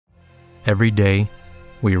Every day,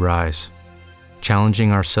 we rise,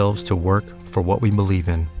 challenging ourselves to work for what we believe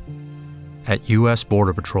in. At U.S.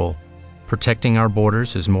 Border Patrol, protecting our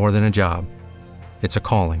borders is more than a job. It's a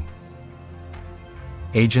calling.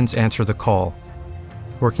 Agents answer the call,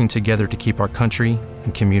 working together to keep our country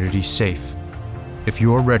and communities safe. If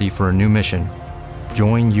you're ready for a new mission,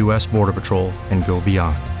 join U.S. Border Patrol and go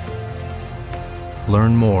beyond.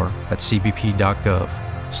 Learn more at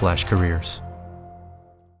cbp.gov/careers.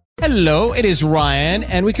 Hello, it is Ryan,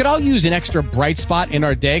 and we could all use an extra bright spot in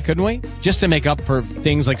our day, couldn't we? Just to make up for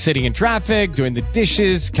things like sitting in traffic, doing the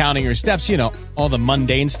dishes, counting your steps, you know, all the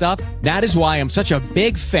mundane stuff. That is why I'm such a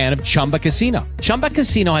big fan of Chumba Casino. Chumba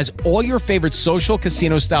Casino has all your favorite social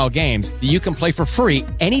casino-style games that you can play for free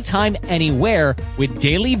anytime, anywhere with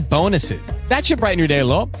daily bonuses. That should brighten your day a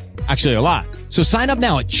little. Actually, a lot. So sign up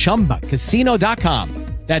now at ChumbaCasino.com.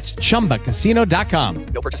 That's ChumbaCasino.com.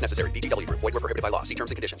 No purchase necessary. VGW Group. Void where prohibited by law. See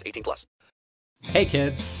terms and conditions. 18+. Hey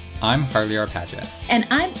kids, I'm Harley Arpaget. And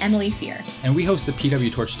I'm Emily Fear. And we host the PW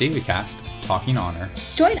Torch Daily Cast, Talking Honor.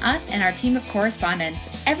 Join us and our team of correspondents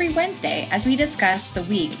every Wednesday as we discuss the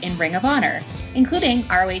week in Ring of Honor, including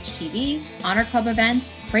ROH TV, Honor Club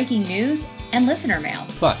events, breaking news, and listener mail.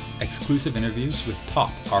 Plus, exclusive interviews with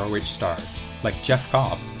top ROH stars like Jeff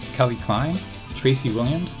Cobb, Kelly Klein, Tracy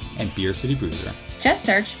Williams, and Beer City Bruiser. Just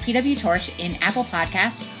search PW Torch in Apple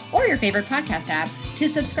Podcasts or your favorite podcast app to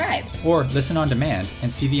subscribe. Or listen on demand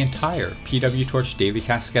and see the entire PW Torch Daily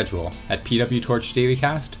Cast schedule at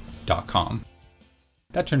pwtorchdailycast.com.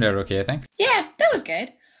 That turned out okay, I think. Yeah, that was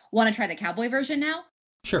good. Want to try the cowboy version now?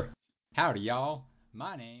 Sure. Howdy, y'all.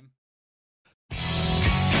 My name...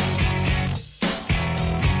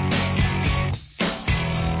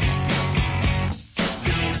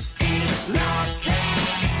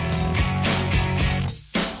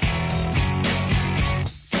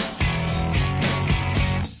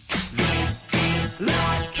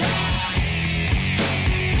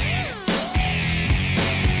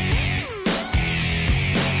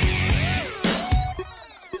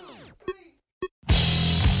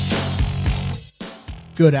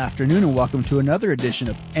 Good afternoon and welcome to another edition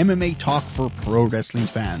of MMA Talk for Pro Wrestling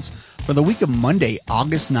Fans for the week of Monday,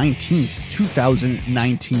 August 19th,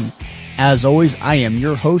 2019. As always, I am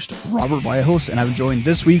your host, Robert Vallejos, and I'm joined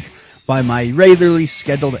this week by my regularly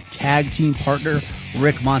scheduled tag team partner,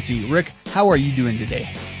 Rick Monty. Rick, how are you doing today?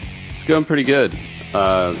 It's going pretty good.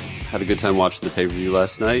 Had a good time watching the pay-per-view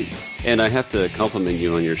last night, and I have to compliment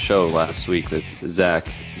you on your show last week with Zach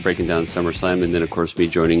breaking down SummerSlam, and then of course me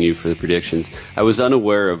joining you for the predictions. I was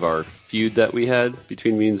unaware of our feud that we had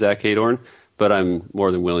between me and Zach Hadorn, but I'm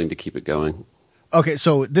more than willing to keep it going. Okay,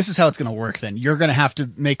 so this is how it's going to work then. You're going to have to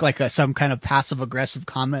make like some kind of passive-aggressive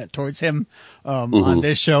comment towards him on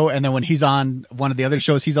this show, and then when he's on one of the other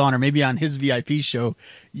shows he's on, or maybe on his VIP show,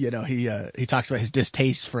 you know, he talks about his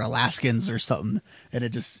distaste for Alaskans or something, and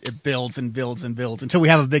it builds and builds and builds until we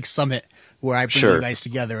have a big summit where I bring you guys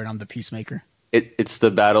together and I'm the peacemaker. It's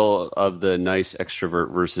the battle of the nice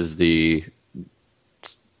extrovert versus the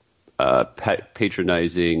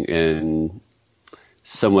patronizing and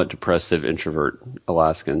somewhat depressive introvert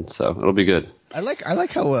Alaskan, so it'll be good. I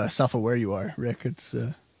like how self-aware you are, Rick. It's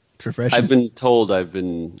refreshing. I've been told I've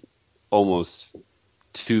been almost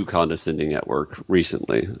too condescending at work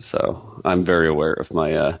recently, so I'm very aware of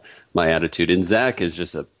my attitude. And Zach is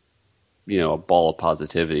just a ball of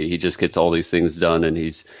positivity. He just gets all these things done, and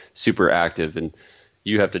he's super active. And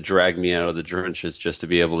you have to drag me out of the trenches just to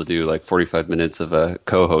be able to do like 45 minutes of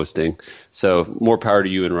co-hosting. So more power to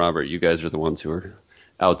you and Robert. You guys are the ones who are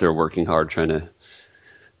out there working hard trying to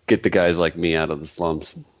get the guys like me out of the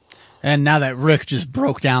slums. And now that Rick just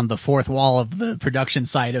broke down the fourth wall of the production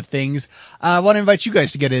side of things, I want to invite you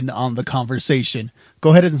guys to get in on the conversation. Go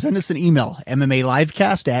ahead and send us an email,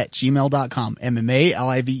 MMALivecast@gmail.com,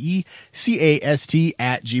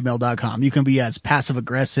 MMALIVECAST@gmail.com. You can be as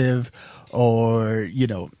passive-aggressive or,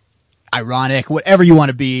 ironic, whatever you want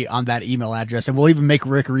to be on that email address. And we'll even make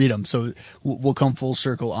Rick read them. So we'll come full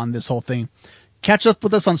circle on this whole thing. Catch up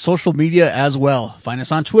with us on social media as well. Find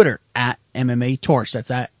us on Twitter at MMA Torch. That's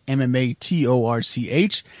at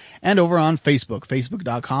MMATORCH. And over on Facebook,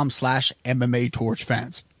 facebook.com/MMA Torch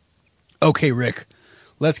fans. Okay, Rick,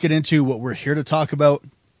 let's get into what we're here to talk about,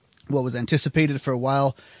 what was anticipated for a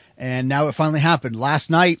while, and now it finally happened. Last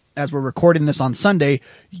night, as we're recording this on Sunday,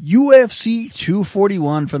 UFC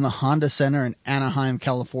 241 from the Honda Center in Anaheim,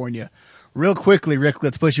 California. Real quickly, Rick,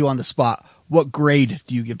 let's put you on the spot. What grade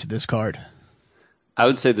do you give to this card? I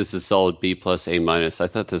would say this is solid B+, A-. I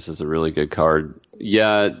thought this was a really good card.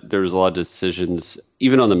 Yeah, there was a lot of decisions.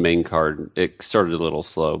 Even on the main card, it started a little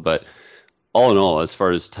slow, but all in all, as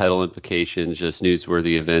far as title implications, just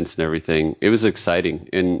newsworthy events and everything, it was exciting.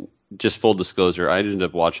 And just full disclosure, I ended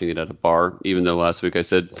up watching it at a bar, even though last week I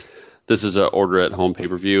said this is an order at home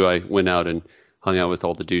pay-per-view. I went out and hung out with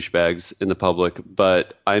all the douchebags in the public,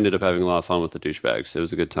 but I ended up having a lot of fun with the douchebags. It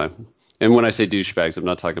was a good time. And when I say douchebags, I'm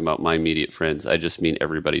not talking about my immediate friends. I just mean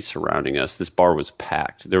everybody surrounding us. This bar was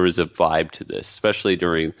packed. There was a vibe to this, especially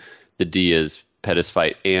during the Diaz-Pettis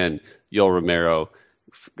fight, and Yoel Romero.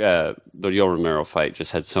 The Yoel Romero fight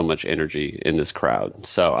just had so much energy in this crowd.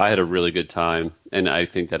 So I had a really good time, and I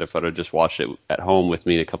think that if I'd have just watched it at home with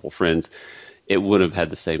me and a couple friends, it would have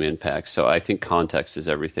had the same impact. So I think context is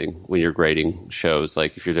everything when you're grading shows,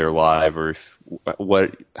 like if you're there live or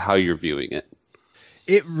how you're viewing it.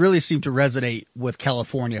 It really seemed to resonate with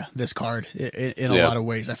California, this card, in a lot of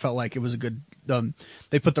ways. I felt like it was a good,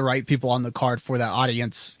 they put the right people on the card for that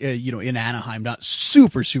audience, in Anaheim, not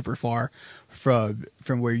super, super far from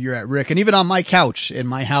where you're at, Rick. And even on my couch in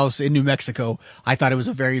my house in New Mexico, I thought it was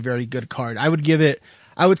a very, very good card. I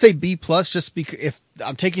would say B+, just because if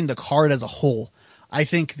I'm taking the card as a whole. I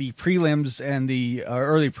think the prelims and the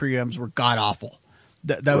early prelims were god awful.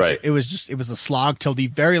 Right. It was a slog till the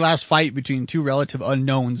very last fight between two relative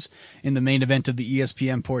unknowns in the main event of the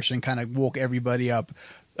ESPN portion kind of woke everybody up.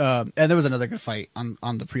 And there was another good fight on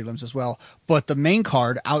the prelims as well. But the main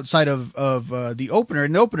card outside of the opener,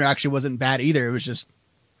 and the opener actually wasn't bad either. It was just,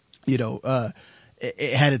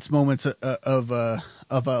 it had its moments of a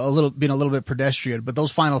little bit pedestrian, but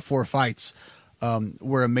those final four fights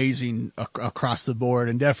were amazing across the board,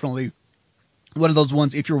 and definitely one of those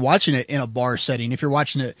ones, if you're watching it in a bar setting, if you're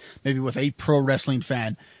watching it maybe with a pro wrestling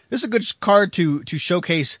fan, this is a good card to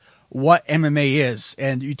showcase what MMA is.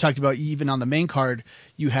 And you talked about even on the main card,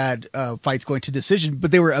 you had fights going to decision,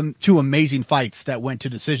 but they were two amazing fights that went to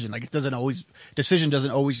decision. Like decision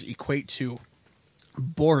doesn't always equate to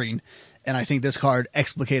boring. And I think this card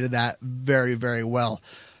explicated that very, very well.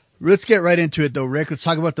 Let's get right into it though, Rick. Let's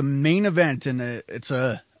talk about the main event. And it's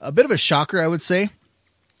a bit of a shocker, I would say,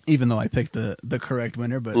 even though I picked the correct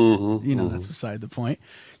winner, but that's beside the point.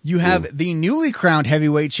 You have the newly crowned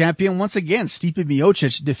heavyweight champion once again, Stipe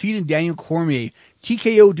Miocic, defeating Daniel Cormier,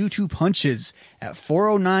 TKO due to punches at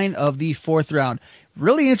 4:09 of the fourth round.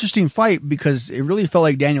 Really interesting fight because it really felt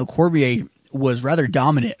like Daniel Cormier was rather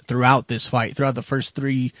dominant throughout this fight, throughout the first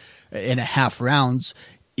 3.5 rounds.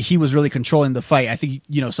 He was really controlling the fight. I think,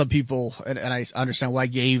 some people, and I understand why,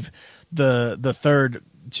 gave the third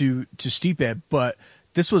to Stipe, but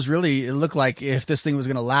this was really, it looked like if this thing was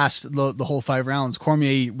going to last the whole 5 rounds,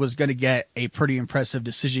 Cormier was going to get a pretty impressive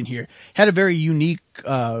decision here. Had a very unique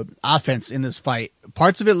offense in this fight.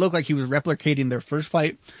 Parts of it looked like he was replicating their first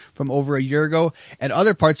fight from over a year ago, and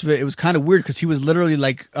other parts of it was kind of weird because he was literally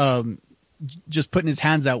like just putting his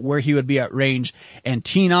hands out where he would be at range and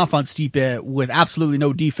teeing off on Stipe with absolutely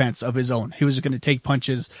no defense of his own. He was just going to take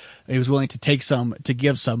punches. He was willing to take some, to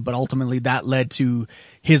give some, but ultimately that led to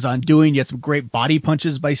his undoing. You had some great body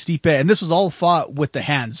punches by Stipe, and this was all fought with the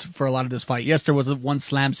hands for a lot of this fight. Yes, there was one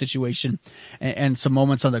slam situation and some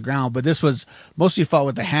moments on the ground, but this was mostly fought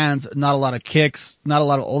with the hands, not a lot of kicks, not a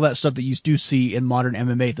lot of all that stuff that you do see in modern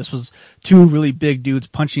MMA. This was two really big dudes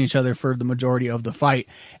punching each other for the majority of the fight.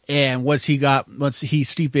 And once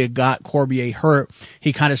Stipe got Cormier hurt,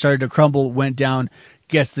 he kind of started to crumble, went down,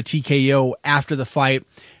 gets the TKO after the fight.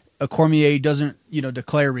 Cormier doesn't,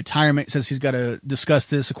 declare retirement, says he's got to discuss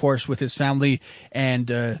this, of course, with his family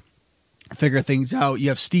and figure things out. You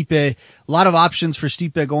have Stipe, a lot of options for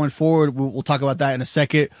Stipe going forward. We'll talk about that in a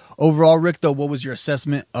second. Overall, Rick, though, what was your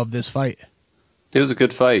assessment of this fight? It was a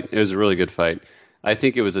good fight. It was a really good fight. I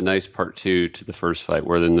think it was a nice part two to the first fight,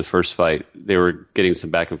 where in the first fight they were getting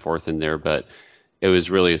some back and forth in there, but it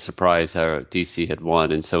was really a surprise how DC had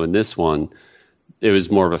won. And so in this one, it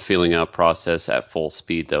was more of a feeling out process at full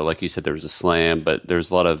speed, though. Like you said, there was a slam, but there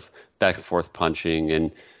was a lot of back and forth punching,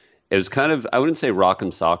 and it was kind of, I wouldn't say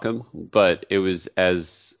rock'em sock'em, but it was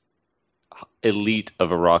as elite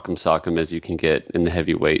of a rock'em sock'em as you can get in the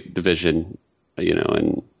heavyweight division,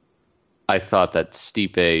 and I thought that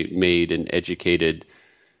Stipe made an educated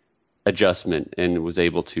adjustment and was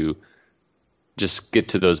able to just get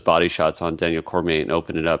to those body shots on Daniel Cormier and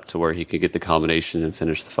open it up to where he could get the combination and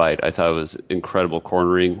finish the fight. I thought it was incredible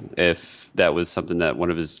cornering, if that was something that one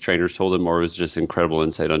of his trainers told him, or it was just incredible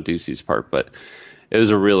insight on Ducey's part. But it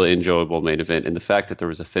was a really enjoyable main event, and the fact that there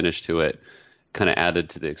was a finish to it kind of added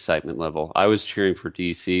to the excitement level. I was cheering for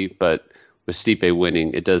DC, but with Stipe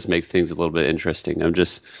winning, it does make things a little bit interesting. I'm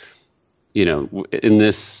just, in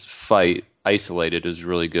this fight, isolated is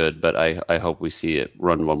really good, but I hope we see it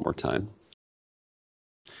run one more time.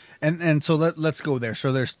 And so let's go there.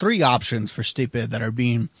 So there's 3 options for Stipe that are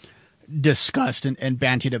being discussed and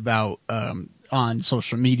bantied about on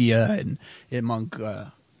social media and among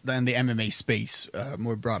the MMA space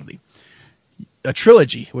more broadly. A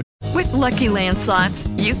trilogy. With Lucky Land Slots,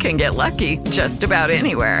 you can get lucky just about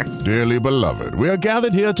anywhere. Dearly beloved, we are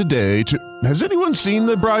gathered here today to... Has anyone seen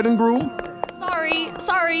the bride and groom?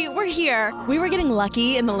 Sorry, we're here. We were getting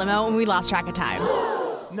lucky in the limo and we lost track of time.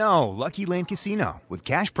 No, Lucky Land Casino, with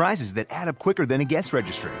cash prizes that add up quicker than a guest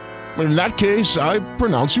registry. In that case, I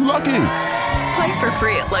pronounce you lucky. Play for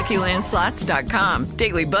free at LuckyLandSlots.com.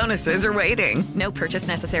 Daily bonuses are waiting. No purchase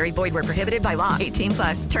necessary. Void where prohibited by law.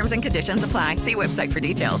 18+. Terms and conditions apply. See website for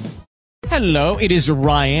details. Hello, it is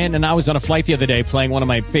Ryan, and I was on a flight the other day playing one of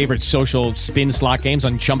my favorite social spin slot games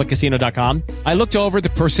on ChumbaCasino.com. I looked over at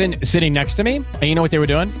the person sitting next to me, and you know what they were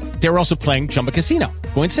doing? They were also playing Chumba Casino.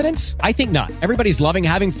 Coincidence? I think not. Everybody's loving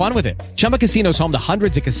having fun with it. Chumba Casino is home to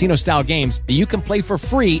hundreds of casino-style games that you can play for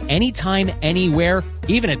free anytime, anywhere,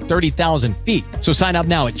 even at 30,000 feet. So sign up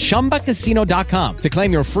now at ChumbaCasino.com to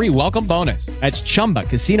claim your free welcome bonus. That's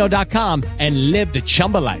ChumbaCasino.com and live the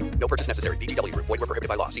Chumba life. No purchase necessary. VGW. Void where prohibited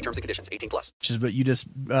by law. See terms and conditions. 18+. Which is what you just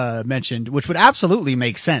mentioned, which would absolutely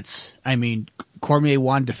make sense. I mean, Cormier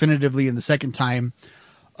won definitively in the second time.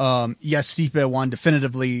 Yes, Stipe won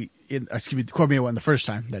definitively. Cormier won the first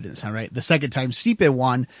time. That didn't sound right. The second time, Stipe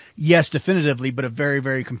won, yes, definitively, but a very,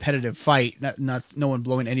 very competitive fight. No one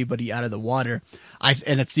blowing anybody out of the water.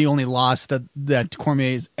 And it's the only loss that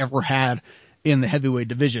Cormier's ever had in the heavyweight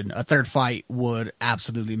division. A third fight would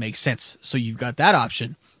absolutely make sense. So you've got that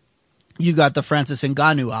option. You got the Francis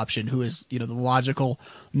Ngannou option, who is, the logical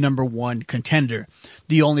number one contender.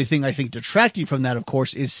 The only thing I think detracting from that, of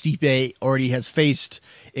course, is Stipe already has faced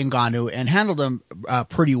Ngannou and handled him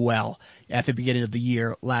pretty well at the beginning of the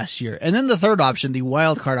year last year. And then the third option, the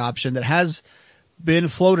wild card option that has been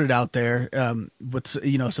floated out there with,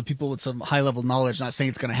 some people with some high level knowledge, not saying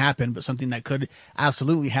it's going to happen, but something that could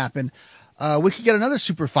absolutely happen. We could get another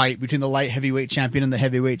super fight between the light heavyweight champion and the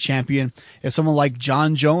heavyweight champion. If someone like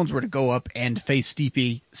John Jones were to go up and face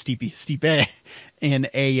Stipe in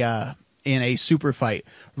a super fight.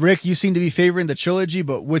 Rick, you seem to be favoring the trilogy,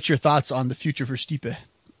 but what's your thoughts on the future for Stipe?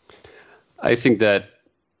 I think that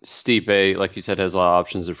Stipe, like you said, has a lot of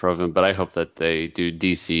options in front of him, but I hope that they do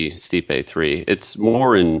DC Stipe 3. It's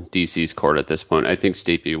more in DC's court at this point. I think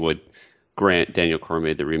Stipe would grant Daniel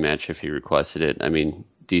Cormier the rematch if he requested it. I mean,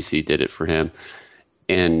 DC did it for him,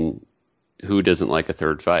 and who doesn't like a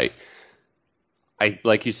third fight?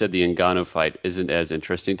 Like you said, the Ngannou fight isn't as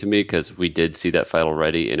interesting to me because we did see that fight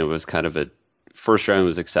already, and it was kind of a first round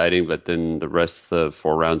was exciting, but then the rest of the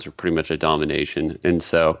 4 rounds were pretty much a domination. And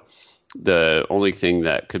so the only thing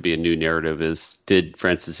that could be a new narrative is, did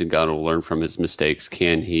Francis Ngannou learn from his mistakes?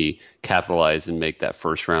 Can he capitalize and make that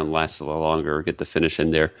first round last a little longer or get the finish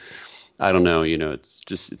in there? I don't know.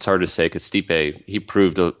 It's hard to say because Stipe, he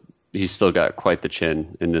proved he's still got quite the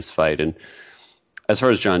chin in this fight. And as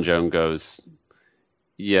far as John Jones goes,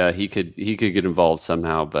 yeah, he could get involved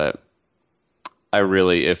somehow. But I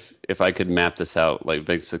really, if I could map this out like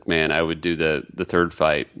Vince McMahon, I would do the third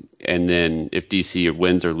fight. And then if DC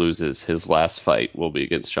wins or loses, his last fight will be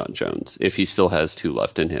against John Jones. If he still has 2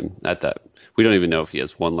 left in him at that. We don't even know if he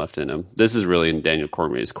has 1 left in him. This is really in Daniel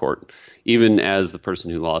Cormier's court. Even as the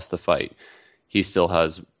person who lost the fight, he still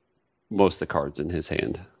has most of the cards in his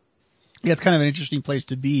hand. Yeah, it's kind of an interesting place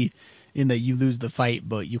to be in that you lose the fight,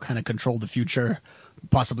 but you kind of control the future,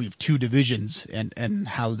 possibly of 2 divisions and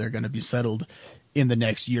how they're going to be settled in the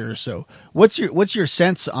next year or so. What's your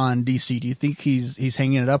sense on DC? Do you think he's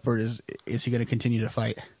hanging it up, or is he going to continue to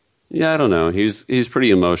fight? Yeah, I don't know. He's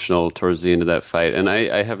pretty emotional towards the end of that fight, and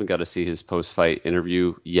I haven't got to see his post-fight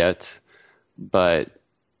interview yet, but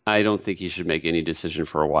I don't think he should make any decision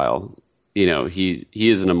for a while. He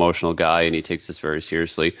is an emotional guy, and he takes this very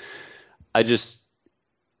seriously. I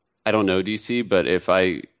don't know DC, but if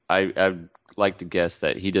I'd like to guess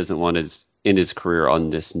that he doesn't want to end his career on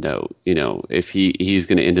this note. If he's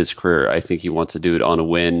going to end his career, I think he wants to do it on a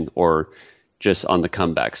win or just on the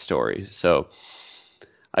comeback story. So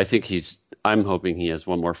I think I'm hoping he has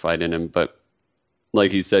 1 more fight in him, but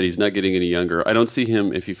like he said, he's not getting any younger. I don't see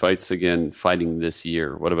him, if he fights again, fighting this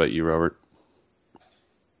year. What about you, Robert?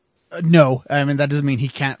 No, I mean, that doesn't mean he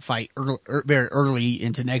can't fight very early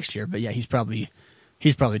into next year, but yeah, he's probably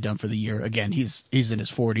done for the year. Again, he's in his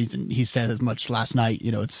 40s, and he said as much last night.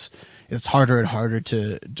 It's harder and harder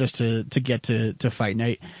to get to fight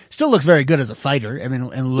night. Still looks very good as a fighter. I mean,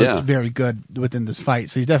 and looked very good within this fight.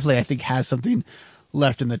 So he's definitely, I think, has something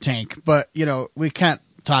left in the tank. But we can't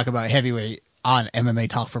talk about heavyweight on MMA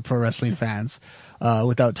Talk for Pro Wrestling Fans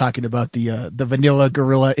without talking about the vanilla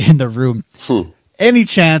gorilla in the room. any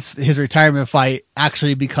chance his retirement fight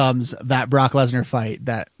actually becomes that Brock Lesnar fight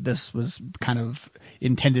that this was kind of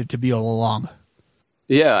intended to be all along.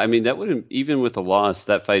 Yeah, I mean, that wouldn't, even with a loss,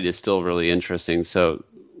 that fight is still really interesting. So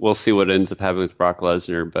we'll see what ends up happening with Brock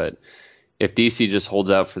Lesnar. But if DC just holds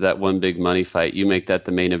out for that one big money fight, you make that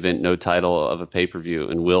the main event, no title of a pay-per-view,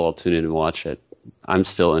 and I'll tune in and watch it. I'm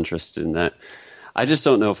still interested in that. I just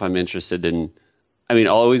don't know if I'm interested in, I mean,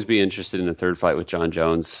 I'll always be interested in a third fight with John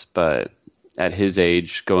Jones, but at his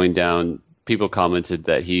age, going down, people commented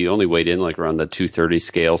that he only weighed in like around the 230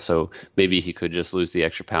 scale, so maybe he could just lose the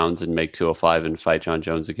extra pounds and make 205 and fight John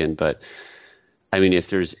Jones again. But I mean, if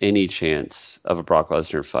there's any chance of a Brock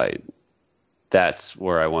Lesnar fight, that's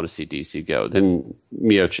where I want to see DC go. Then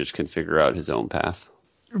Miocic can figure out his own path.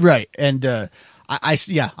 Right. And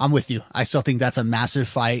I'm with you. I still think that's a massive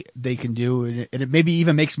fight they can do. And it maybe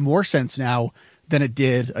even makes more sense now than it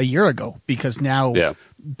did a year ago, because now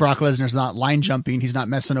Brock Lesnar's not line jumping. He's not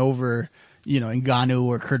messing over, Ngannou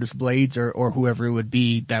or Curtis Blades or whoever it would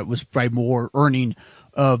be that was probably more earning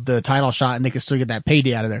of the title shot, and they can still get that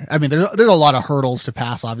payday out of there. I mean, there's a lot of hurdles to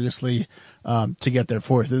pass, obviously, to get there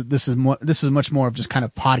for it. This is much more of just kind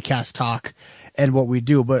of podcast talk and what we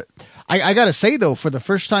do. But I got to say, though, for the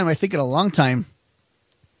first time, I think in a long time,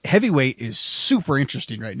 heavyweight is super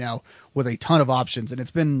interesting right now with a ton of options. And it's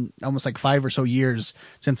been almost like 5 or so years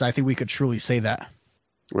since I think we could truly say that.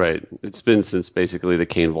 Right. It's been since basically the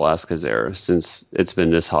Cain Velasquez era, since it's been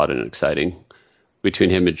this hot and exciting between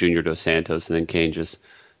him and Junior Dos Santos, and then Cain just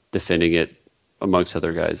defending it amongst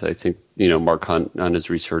other guys. I think, Mark Hunt on his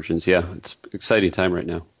resurgence. Yeah, it's an exciting time right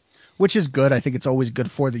now. Which is good. I think it's always good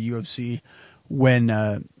for the UFC when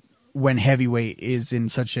heavyweight is in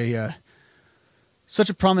such a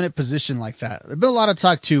prominent position like that. There's been a lot of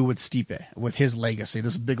talk too with Stipe, with his legacy,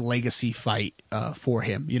 this big legacy fight for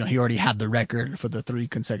him. He already had the record for the 3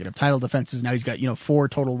 consecutive title defenses. Now he's got 4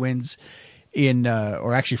 total wins in,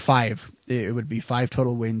 or actually 5. It would be 5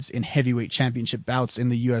 total wins in heavyweight championship bouts in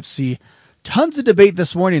the UFC. Tons of debate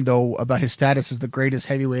this morning though about his status as the greatest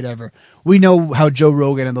heavyweight ever. We know how Joe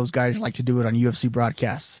Rogan and those guys like to do it on UFC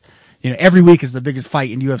broadcasts. Every week is the biggest fight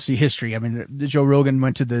in UFC history. I mean, Joe Rogan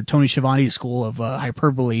went to the Tony Schiavone school of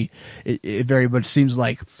hyperbole. It very much seems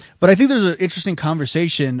like, but I think there's an interesting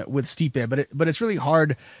conversation with Stipe, but it's really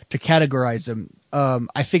hard to categorize him.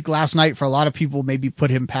 I think last night for a lot of people maybe put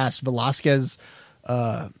him past Velasquez,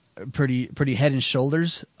 pretty head and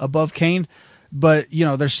shoulders above Cain, but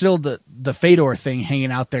there's still the Fedor thing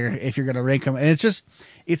hanging out there if you're going to rank him. And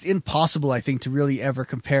it's impossible, I think, to really ever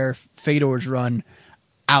compare Fedor's run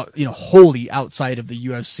out, wholly outside of the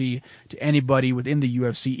UFC to anybody within the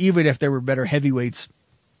UFC, even if there were better heavyweights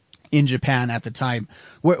in Japan at the time.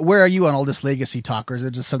 Where are you on all this legacy talk, or is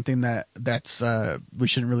it just something that's we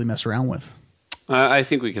shouldn't really mess around with? I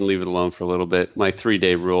think we can leave it alone for a little bit. My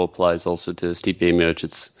 3-day rule applies also to Stipe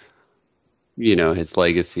Miocic. His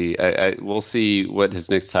legacy. We'll see what his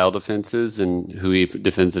next title defense is and who he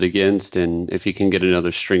defends it against, and if he can get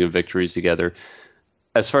another string of victories together.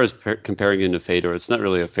 As far as comparing him to Fedor, it's not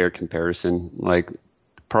really a fair comparison. Like,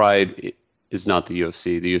 Pride is not the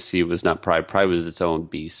UFC. The UFC was not Pride. Pride was its own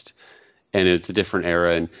beast, and it's a different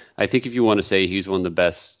era. And I think if you want to say he's one of the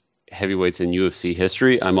best heavyweights in UFC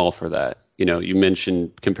history, I'm all for that. You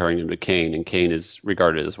mentioned comparing him to Cain, and Cain is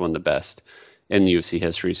regarded as one of the best in UFC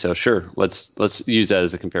history. So sure, let's use that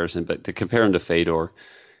as a comparison. But to compare him to Fedor,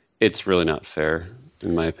 it's really not fair,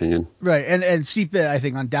 in my opinion. Right. And Stipe, I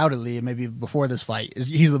think undoubtedly, maybe before this fight,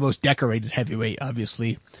 he's the most decorated heavyweight,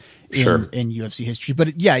 obviously, in UFC history.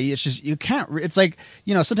 But it's just, you can't, it's like,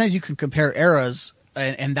 sometimes you can compare eras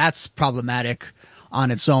and that's problematic on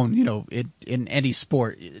its own, in any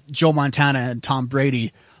sport. Joe Montana and Tom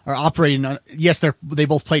Brady are operating on, yes, they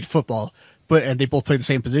both played football, and they both play the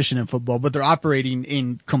same position in football, but they're operating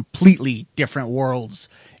in completely different worlds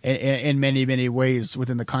in many, many ways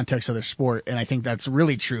within the context of their sport. And I think that's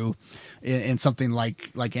really true in something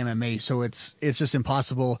like MMA. So it's just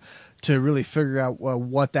impossible to really figure out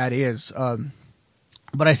what that is.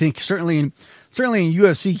 But I think certainly in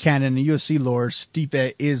UFC canon and UFC lore,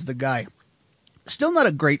 Stipe is the guy. Still not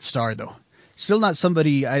a great star though. Still not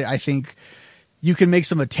somebody I think you can make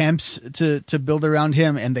some attempts to build around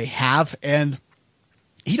him, and they have, and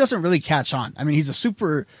he doesn't really catch on. I mean,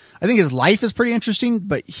 I think his life is pretty interesting,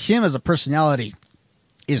 but him as a personality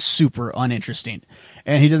is super uninteresting.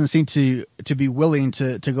 And he doesn't seem to be willing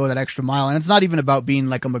to go that extra mile. And it's not even about being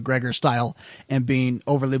like a McGregor style and being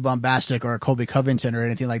overly bombastic or a Colby Covington or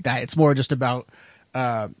anything like that. It's more just about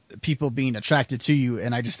people being attracted to you.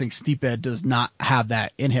 And I just think Stipe does not have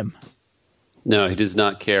that in him. No, he does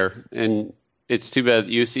not care. And it's too bad.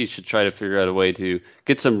 UFC should try to figure out a way to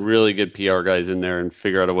get some really good PR guys in there and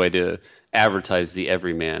figure out a way to advertise the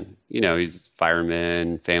everyman. He's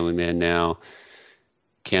fireman, family man now.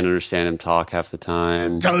 Can't understand him talk half the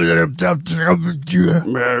time. Yeah,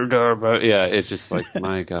 it's just like,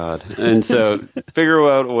 my God. And so figure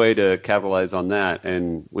out a way to capitalize on that,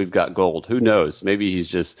 and we've got gold. Who knows? Maybe he's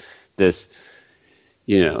just this,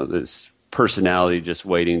 this personality just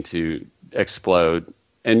waiting to explode.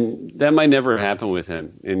 And that might never happen with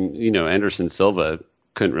him. And, Anderson Silva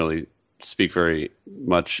couldn't really speak very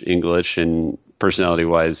much English, and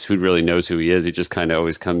personality-wise, who really knows who he is? He just kind of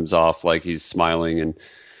always comes off like he's smiling,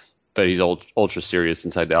 but he's ultra serious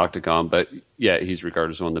inside the octagon. But yeah, he's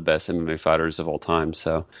regarded as one of the best MMA fighters of all time.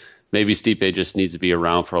 So maybe Stipe just needs to be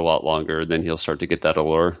around for a lot longer, then he'll start to get that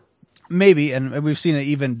allure. Maybe, and we've seen it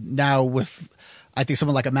even now with, I think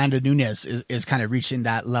someone like Amanda Nunes is kind of reaching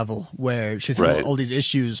that level where she's had all these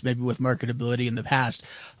issues, maybe with marketability in the past.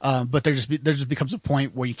 But there just becomes a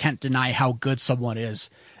point where you can't deny how good someone is,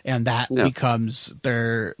 and that becomes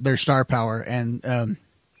their star power. And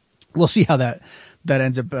we'll see how that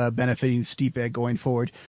ends up benefiting Stipe going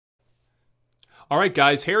forward. All right,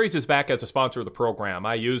 guys, Harry's is back as a sponsor of the program.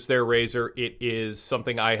 I use their razor. It is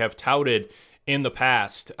something I have touted in the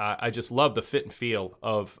past. I just love the fit and feel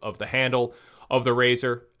of the handle of the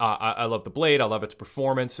razor. I love the blade. I love its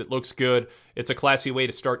performance. It looks good. It's a classy way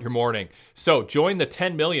to start your morning. So join the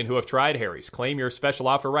 10 million who have tried Harry's. Claim your special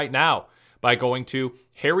offer right now by going to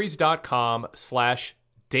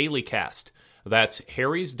harrys.com/dailycast. That's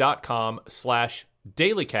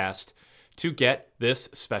harrys.com/dailycast to get this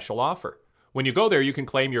special offer. When you go there, you can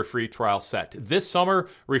claim your free trial set. This summer,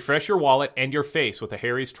 refresh your wallet and your face with a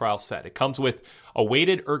Harry's trial set. It comes with a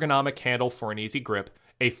weighted ergonomic handle for an easy grip,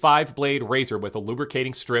 a 5-blade razor with a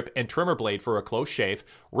lubricating strip and trimmer blade for a close shave,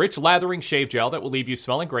 rich lathering shave gel that will leave you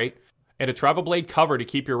smelling great, and a travel blade cover to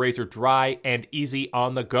keep your razor dry and easy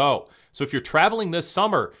on the go. So if you're traveling this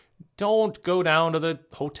summer, don't go down to the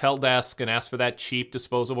hotel desk and ask for that cheap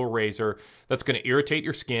disposable razor that's going to irritate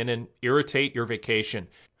your skin and irritate your vacation.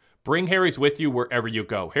 Bring Harry's with you wherever you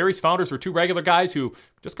go. Harry's founders were two regular guys who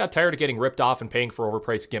just got tired of getting ripped off and paying for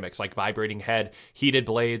overpriced gimmicks like vibrating head, heated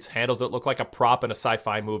blades, handles that look like a prop in a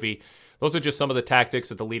sci-fi movie. Those are just some of the tactics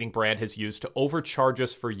that the leading brand has used to overcharge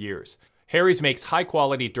us for years. Harry's makes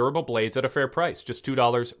high-quality, durable blades at a fair price, just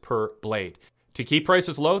 $2 per blade. To keep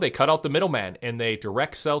prices low, they cut out the middleman, and they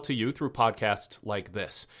direct sell to you through podcasts like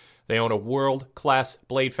this. They own a world-class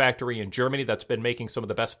blade factory in Germany that's been making some of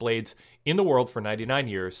the best blades in the world for 99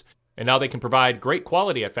 years. And now they can provide great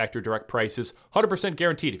quality at factory direct prices, 100%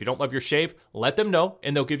 guaranteed. If you don't love your shave, let them know,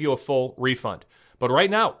 and they'll give you a full refund. But right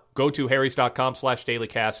now, go to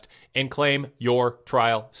harrys.com/dailycast and claim your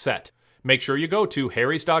trial set. Make sure you go to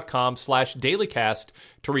harrys.com/dailycast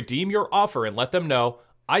to redeem your offer and let them know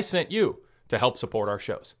I sent you to help support our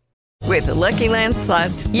shows. With the Lucky Land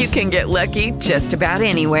Slots, you can get lucky just about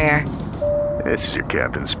anywhere. This is your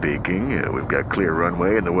captain speaking. We've got clear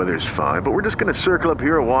runway and the weather's fine, but we're just going to circle up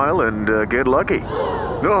here a while and get lucky.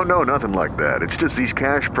 No, nothing like that. It's just these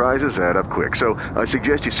cash prizes add up quick. So I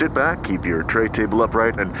suggest you sit back, keep your tray table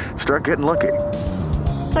upright, and start getting lucky.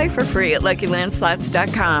 Play for free at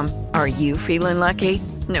LuckyLandSlots.com. Are you feeling lucky?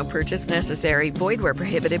 No purchase necessary. Void where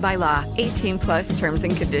prohibited by law. 18+ terms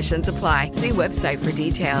and conditions apply. See website for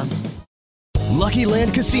details. Lucky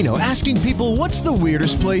Land Casino, asking people, what's the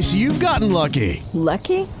weirdest place you've gotten lucky?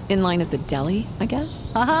 Lucky? In line at the deli, I guess?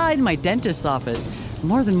 Aha, in my dentist's office.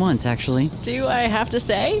 More than once, actually. Do I have to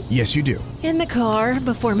say? Yes, you do. In the car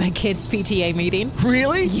before my kids' PTA meeting.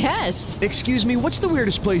 Really? Yes. Excuse me, what's the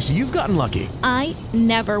weirdest place you've gotten lucky? I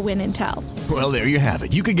never win and tell. Well, there you have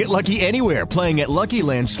it. You can get lucky anywhere, playing at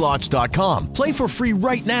LuckyLandSlots.com. Play for free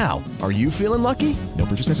right now. Are you feeling lucky? No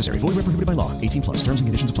purchase necessary. Void where prohibited by law. 18+. Terms and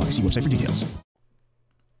conditions apply. See website for details.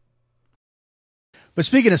 But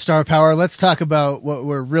speaking of star power, let's talk about what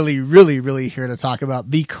we're really, really, really here to talk about,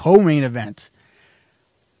 the co-main event.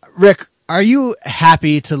 Rick, are you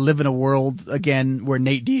happy to live in a world again where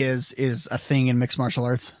Nate Diaz is a thing in mixed martial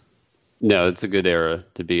arts? No, it's a good era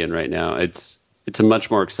to be in right now. It's a much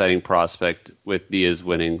more exciting prospect with Diaz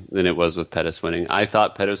winning than it was with Pettis winning. I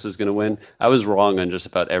thought Pettis was going to win. I was wrong on just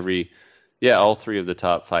about all three of the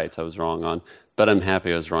top fights I was wrong on. But I'm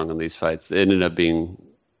happy I was wrong on these fights. It ended up being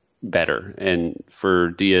better. And for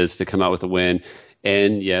Diaz to come out with a win,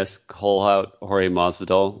 and yes, call out Jorge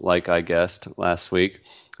Masvidal like I guessed last week,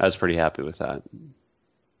 I was pretty happy with that.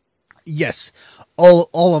 Yes,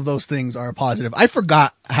 all of those things are positive. I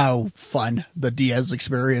forgot how fun the Diaz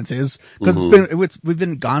experience is because we've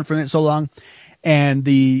been gone from it so long, and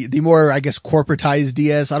the more I guess corporatized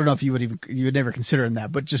Diaz. I don't know if you would never consider him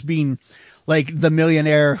that, but just being like the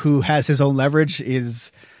millionaire who has his own leverage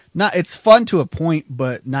is not, it's fun to a point,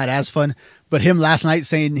 but not as fun. But him last night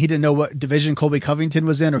saying he didn't know what division Colby Covington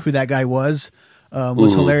was in or who that guy was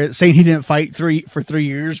hilarious. Saying he didn't fight for 3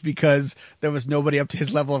 years because there was nobody up to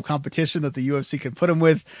his level of competition that the UFC could put him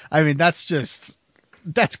with. I mean, that's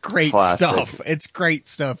great stuff. It's great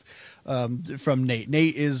stuff from Nate.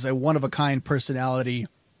 Nate is a one-of-a-kind personality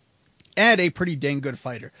and a pretty dang good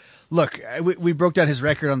fighter. Look, we broke down his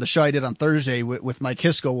record on the show I did on Thursday with Mike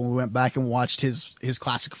Hisco when we went back and watched his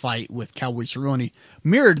classic fight with Cowboy Cerrone.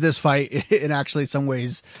 Mirrored this fight in actually some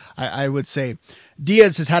ways, I would say.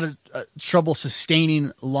 Diaz has had a trouble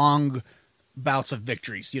sustaining long bouts of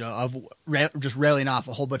victories, of just railing off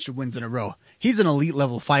a whole bunch of wins in a row. He's an elite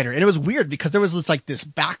level fighter. And it was weird because there was this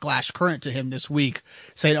backlash current to him this week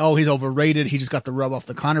saying, oh, he's overrated. He just got the rub off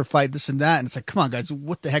the Conor fight, this and that. And it's like, come on, guys,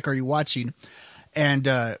 what the heck are you watching? And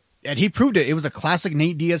he proved it. It was a classic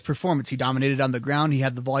Nate Diaz performance. He dominated on the ground. He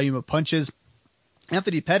had the volume of punches.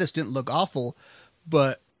 Anthony Pettis didn't look awful,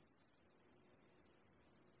 but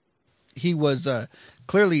he was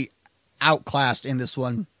clearly outclassed in this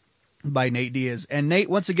one by Nate Diaz. And Nate,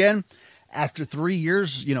 once again, after 3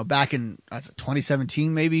 years, back in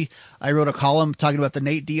 2017, maybe, I wrote a column talking about the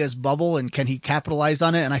Nate Diaz bubble and can he capitalize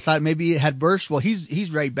on it? And I thought maybe it had burst. Well,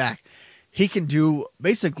 he's right back. He can do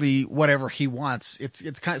basically whatever he wants. It's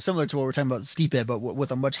kind of similar to what we're talking about Stipe, but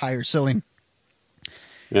with a much higher ceiling.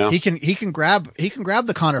 Yeah. He can grab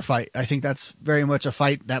the Conor fight. I think that's very much a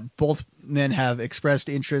fight that both men have expressed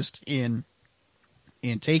interest in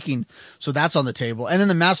taking. So that's on the table. And then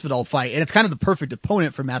the Masvidal fight. And it's kind of the perfect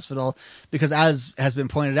opponent for Masvidal because, as has been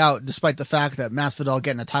pointed out, despite the fact that Masvidal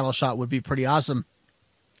getting a title shot would be pretty awesome,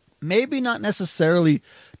 maybe not necessarily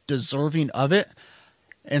deserving of it.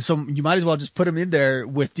 And so you might as well just put him in there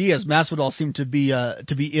with Diaz. Masvidal seemed to be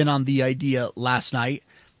in on the idea last night.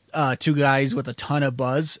 Two guys with a ton of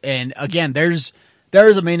buzz. And again, there is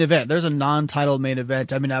a main event. There's a non-title main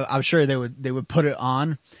event. I mean, I'm sure they would put it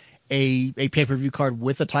on a pay-per-view card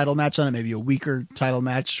with a title match on it, maybe a weaker title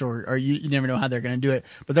match, or you never know how they're going to do it.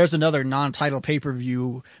 But there's another non-title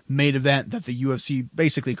pay-per-view main event that the UFC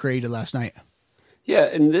basically created last night. Yeah,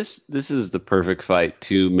 and this is the perfect fight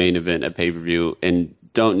to main event a pay-per-view and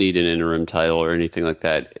don't need an interim title or anything like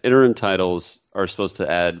that. Interim titles are supposed to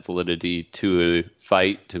add validity to a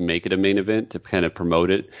fight to make it a main event, to kind of promote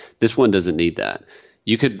it. This one doesn't need that.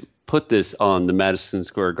 You could put this on the Madison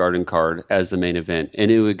Square Garden card as the main event,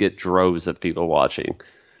 and it would get droves of people watching.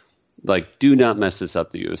 Like, do not mess this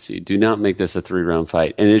up, the UFC. Do not make this a 3-round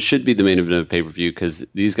fight. And it should be the main event of pay-per-view because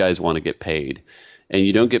these guys want to get paid. And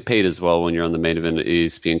you don't get paid as well when you're on the main event of the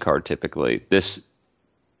ESPN card typically. This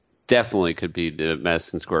definitely could be the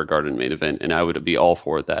Madison Square Garden main event, and I would be all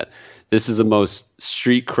for that. This is the most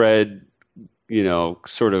street cred,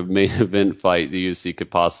 sort of main event fight the UFC could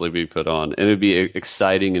possibly be put on. And it would be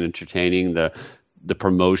exciting and entertaining. The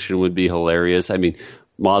promotion would be hilarious. I mean,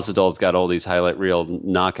 Masvidal's got all these highlight reel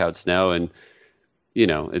knockouts now, and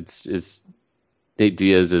it's Nate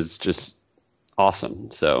Diaz is just awesome.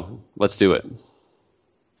 So let's do it.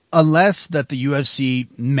 Unless that the UFC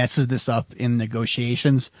messes this up in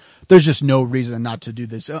negotiations, there's just no reason not to do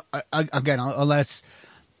this. Again, unless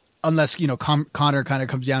Conor kind of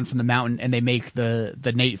comes down from the mountain and they make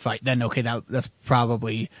the Nate fight, then okay, that's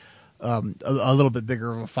probably a little bit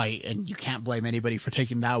bigger of a fight, and you can't blame anybody for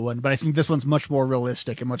taking that one. But I think this one's much more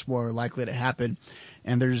realistic and much more likely to happen,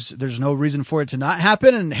 and there's no reason for it to not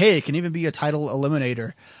happen. And hey, it can even be a title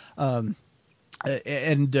eliminator.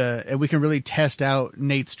 And we can really test out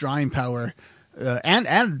Nate's drawing power, and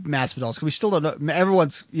Masvidal's, because we still don't know.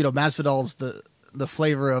 Everyone's, Masvidal's the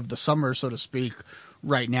flavor of the summer, so to speak,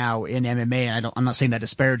 right now in MMA. I'm not saying that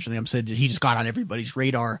disparagingly. I'm saying he just got on everybody's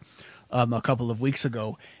radar a couple of weeks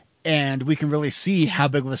ago, and we can really see how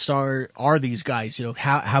big of a star are these guys.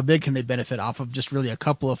 How big can they benefit off of just really a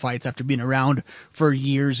couple of fights after being around for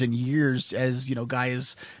years and years as,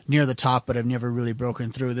 guys near the top but have never really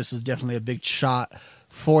broken through. This is definitely a big shot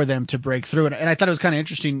for them to break through. And I thought it was kind of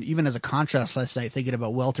interesting, even as a contrast last night, thinking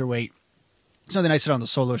about welterweight. Something I said on the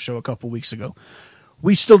Solo show a couple weeks ago.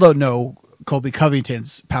 We still don't know Colby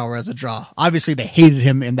Covington's power as a draw. Obviously, they hated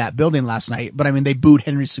him in that building last night, but I mean, they booed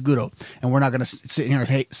Henry Cejudo, and we're not going to sit here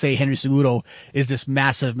and say Henry Cejudo is this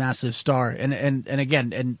massive, massive star. And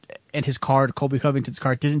again, his card, Colby Covington's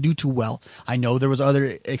card, didn't do too well. I know there was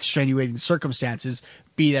other extenuating circumstances,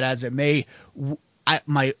 be that as it may.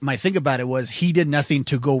 My thing about it was he did nothing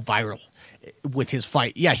to go viral with his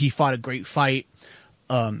fight. Yeah, he fought a great fight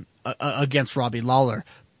against Robbie Lawler,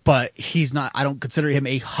 but he's not. I don't consider him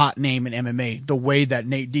a hot name in MMA. The way that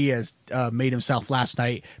Nate Diaz made himself last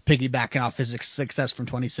night, piggybacking off his success from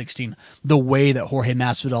 2016, the way that Jorge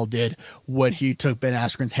Masvidal did when he took Ben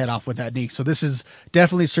Askren's head off with that knee. So this is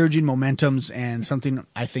definitely surging momentums and something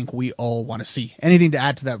I think we all want to see. Anything to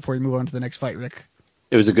add to that before we move on to the next fight, Rick?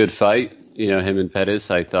 It was a good fight. Him and Pettis.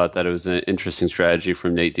 I thought that it was an interesting strategy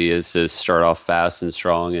from Nate Diaz to start off fast and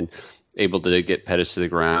strong and able to get Pettis to the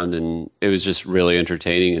ground, and it was just really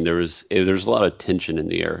entertaining. And there was a lot of tension in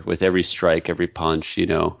the air with every strike, every punch.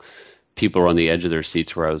 People were on the edge of their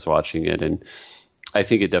seats where I was watching it, and I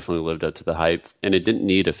think it definitely lived up to the hype. And it didn't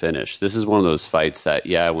need a finish. This is one of those fights that,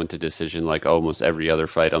 went to decision like almost every other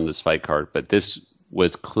fight on this fight card, but this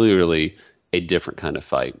was clearly a different kind of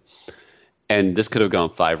fight. And this could have gone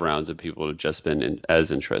 5 rounds and people would have just been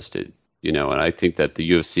as interested. And I think that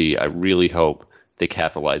the UFC, I really hope they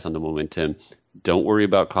capitalize on the momentum. Don't worry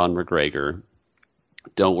about Conor McGregor.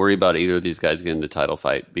 Don't worry about either of these guys getting the title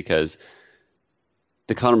fight, because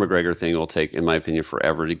the Conor McGregor thing will take, in my opinion,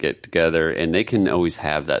 forever to get together, and they can always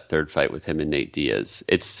have that third fight with him and Nate Diaz.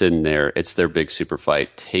 It's sitting there. It's their big super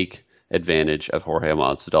fight. Take advantage of Jorge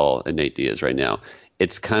Masvidal and Nate Diaz right now.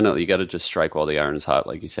 It's kind of, you got to just strike while the iron's hot,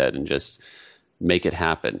 like you said, and just make it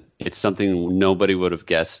happen. It's something nobody would have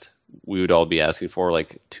guessed we would all be asking for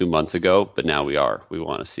like 2 months ago, but now we are. We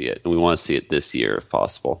want to see it, and we want to see it this year if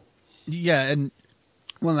possible. Yeah, and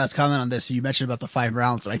one last comment on this. You mentioned about the 5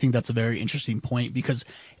 rounds. I think that's a very interesting point, because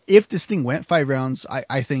if this thing went 5 rounds,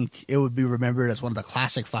 I think it would be remembered as one of the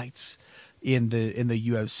classic fights in the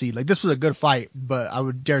UFC. Like, this was a good fight, but I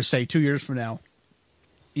would dare say 2 years from now,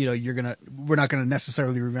 we're not gonna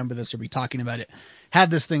necessarily remember this or be talking about it. Had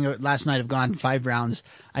this thing last night have gone 5 rounds,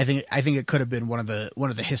 I think it could have been one of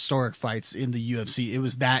the historic fights in the UFC. It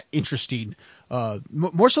was that interesting,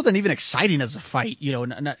 more so than even exciting as a fight,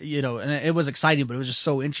 and it was exciting, but it was just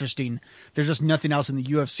so interesting. There's just nothing else in the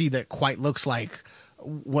UFC that quite looks like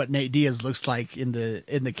what Nate Diaz looks like in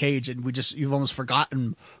the cage, and you've almost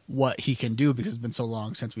forgotten what he can do because it's been so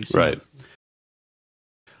long since we've seen him.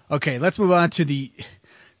 Okay, let's move on to the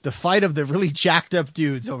fight of the really jacked up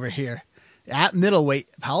dudes over here. At middleweight,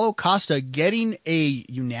 Paulo Costa getting a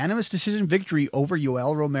unanimous decision victory over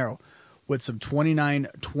Yoel Romero with some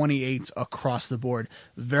 29-28 across the board.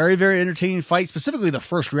 Very, very entertaining fight. Specifically, the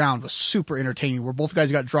first round was super entertaining, where both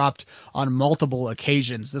guys got dropped on multiple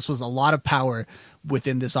occasions. This was a lot of power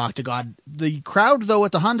within this octagon. The crowd, though,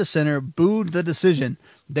 at the Honda Center booed the decision.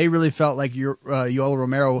 They really felt like Yoel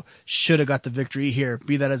Romero should have got the victory here.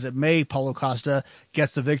 Be that as it may, Paulo Costa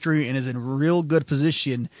gets the victory and is in real good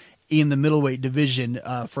position in the middleweight division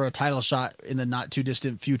for a title shot in the not too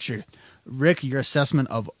distant future. Rick, your assessment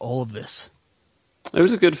of all of this? It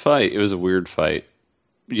was a good fight. It was a weird fight.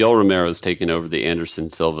 Yoel Romero's taken over the Anderson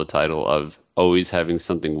Silva title of always having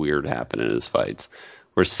something weird happen in his fights.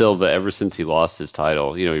 Where Silva, ever since he lost his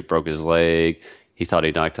title, he broke his leg. He thought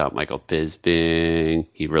he knocked out Michael Bisping.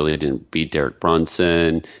 He really didn't beat Derek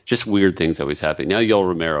Brunson. Just weird things always happening. Now Yoel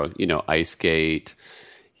Romero, ice skate.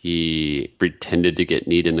 He pretended to get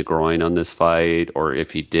kneed in the groin on this fight, or if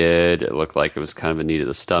he did, it looked like it was kind of a knee to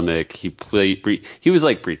the stomach. He was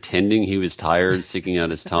like pretending he was tired, sticking out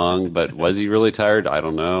his tongue, but was he really tired? I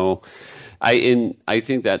don't know. I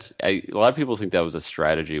think a lot of people think that was a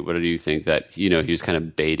strategy. What do you think, that he was kind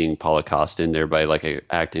of baiting Paulo Costa in there by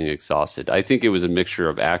acting exhausted? I think it was a mixture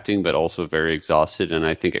of acting, but also very exhausted, and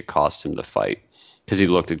I think it cost him the fight because he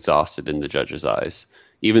looked exhausted in the judge's eyes.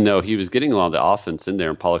 Even though he was getting a lot of the offense in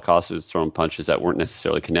there, and Paulo Costa was throwing punches that weren't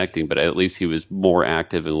necessarily connecting, but at least he was more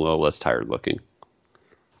active and a little less tired looking.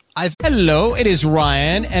 Hello, it is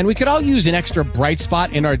Ryan, and we could all use an extra bright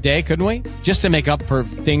spot in our day, couldn't we? Just to make up for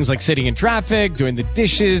things like sitting in traffic, doing the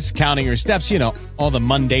dishes, counting your steps, all the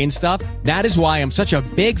mundane stuff. That is why I'm such a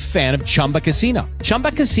big fan of Chumba Casino.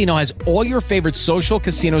 Chumba Casino has all your favorite social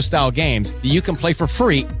casino-style games that you can play for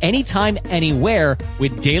free anytime, anywhere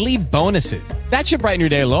with daily bonuses. That should brighten your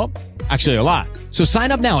day a little. Actually, a lot. So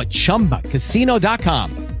sign up now at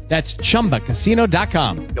ChumbaCasino.com. That's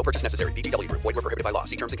ChumbaCasino.com. No purchase necessary. VGW Group. Void where prohibited by law.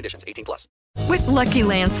 See terms and conditions. 18+. With Lucky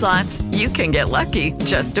Land Slots, you can get lucky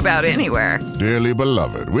just about anywhere. Dearly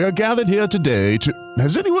beloved, we are gathered here today to...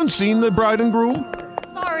 Has anyone seen the bride and groom?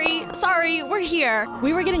 Sorry, we're here.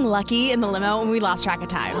 We were getting lucky in the limo and we lost track of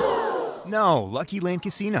time. No, Lucky Land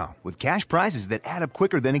Casino, with cash prizes that add up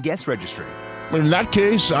quicker than a guest registry. In that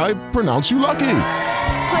case, I pronounce you lucky.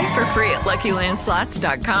 Play for free at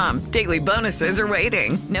LuckyLandSlots.com. Daily bonuses are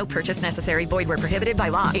waiting. No purchase necessary. Void where prohibited by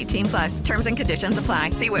law. 18+. Terms and conditions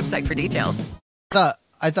apply. See website for details.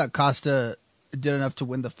 I thought Costa did enough to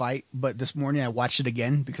win the fight, but this morning I watched it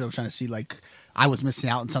again because I was trying to see, I was missing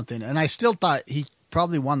out on something, and I still thought he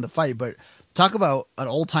probably won the fight, but talk about an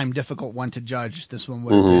all-time difficult one to judge. This one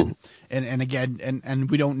would have been, and again, and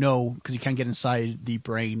we don't know because you can't get inside the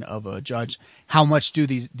brain of a judge. How much do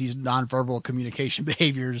these nonverbal communication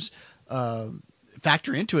behaviors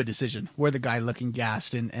factor into a decision? Where the guy looking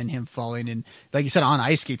gassed and him falling, and like you said, on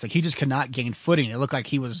ice skates, like he just could not gain footing. It looked like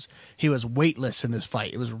he was weightless in this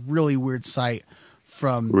fight. It was a really weird sight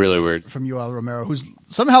from Yoel Romero, who's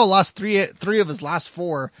somehow lost three of his last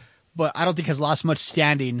four, but I don't think has lost much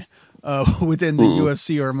standing within the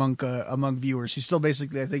UFC or among viewers. He's still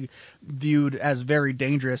basically, I think, viewed as very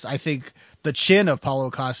dangerous. I think the chin of Paulo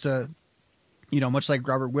Costa, much like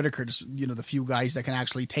Robert Whittaker, just, the few guys that can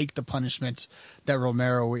actually take the punishment that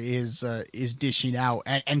Romero is dishing out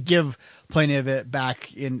and give plenty of it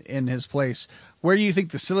back in his place. Where do you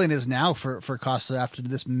think the ceiling is now for Costa after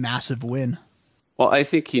this massive win? Well, I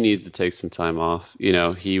think he needs to take some time off.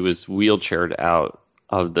 He was wheelchaired out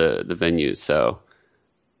of the venue, so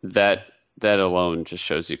that alone just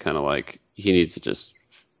shows you kind of like he needs to just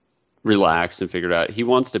relax and figure it out. He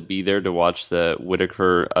wants to be there to watch the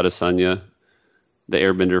Whittaker Adesanya, the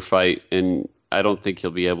Airbender fight, and I don't think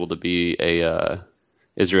he'll be able to be a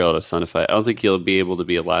Israel Adesanya fight. I don't think he'll be able to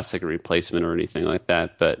be a last-second replacement or anything like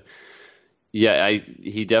that. But yeah,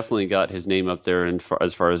 he definitely got his name up there, and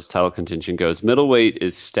as far as title contention goes, middleweight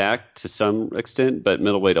is stacked to some extent, but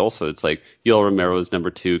middleweight also, it's like Yoel Romero is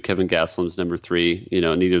number 2, Kevin Gastelum's number 3.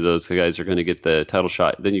 Neither of those guys are going to get the title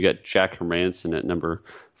shot. Then you got Jack Hermanson at number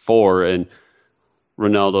 4, and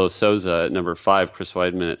Ronaldo Souza at number 5, Chris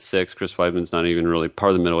Weidman at 6. Chris Weidman's not even really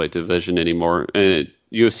part of the middleweight division anymore. And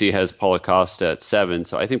UFC has Paulo Costa at 7,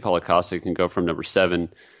 so I think Paulo Costa can go from number 7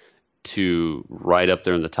 to right up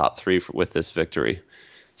there in the top 3 with this victory.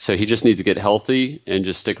 So he just needs to get healthy and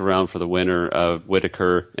just stick around for the winner of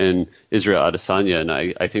Whittaker and Israel Adesanya, and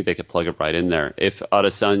I think they could plug it right in there. If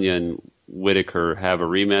Adesanya and Whittaker have a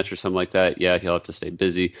rematch or something like that, yeah, he'll have to stay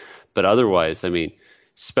busy. But otherwise,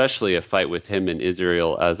 especially a fight with him and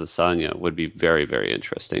Israel Adesanya would be very, very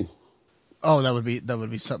interesting. Oh, that would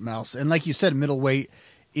be something else. And like you said, middleweight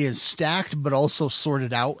is stacked, but also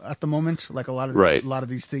sorted out at the moment. Like a lot of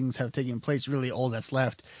these things have taken place. Really, all that's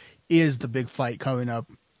left is the big fight coming up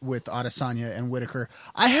with Adesanya and Whittaker.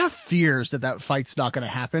 I have fears that fight's not going to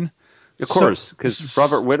happen. Of course, because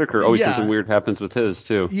Robert Whittaker always something weird happens with his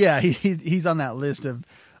too. Yeah, he's on that list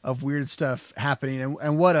of weird stuff happening,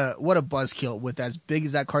 and what a buzzkill with as big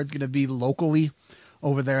as that card's going to be locally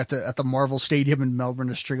over there at the Marvel Stadium in Melbourne,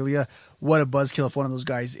 Australia. What a buzzkill if one of those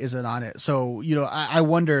guys isn't on it. So I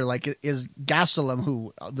wonder, like, is Gastelum,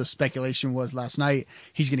 who the speculation was last night,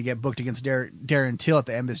 he's going to get booked against Darren Till at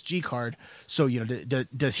the MSG card. So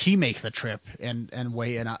does he make the trip and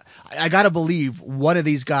weigh in? I got to believe one of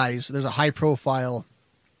these guys. There's a high profile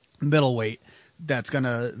middleweight that's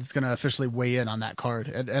gonna officially weigh in on that card,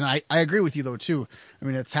 and I agree with you though too.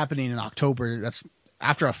 It's happening in October. That's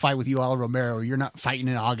after a fight with Yoel Romero. You're not fighting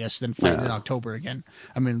in August, then fighting in October again.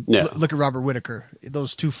 Look at Robert Whittaker.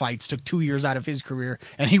 Those 2 fights took 2 years out of his career,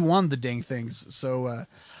 and he won the dang things. So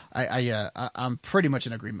I'm pretty much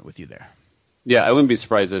in agreement with you there. Yeah, I wouldn't be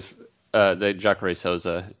surprised if that Jacare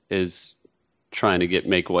Souza is trying to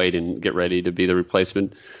make weight and get ready to be the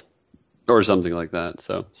replacement or something like that.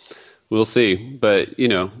 So we'll see. But,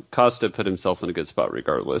 Costa put himself in a good spot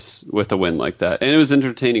regardless with a win like that. And it was an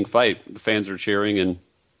entertaining fight. The fans were cheering, and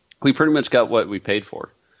we pretty much got what we paid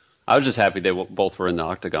for. I was just happy they both were in the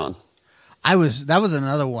octagon. That was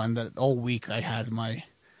another one that all week I had my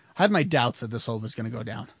doubts that this whole was going to go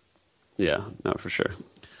down. Yeah, no, for sure.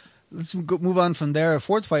 Let's move on from there. A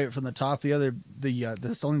fourth fight from the top.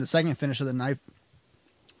 That's only the second finish of the night.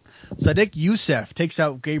 Sadiq Youssef takes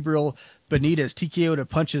out Gabriel Benitez, TKO to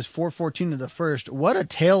punches 4:14 to the first. What a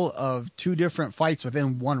tale of 2 different fights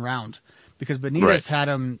within one round, because Benitez had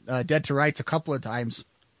him dead to rights a couple of times,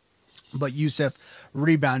 but Youssef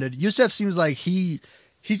rebounded. Youssef seems like he's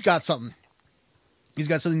got something. He's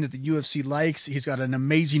got something that the UFC likes. He's got an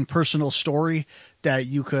amazing personal story that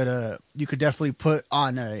you could definitely put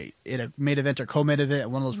on in a main event or co-main event,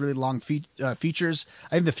 one of those really long features.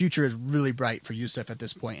 I think the future is really bright for Youssef at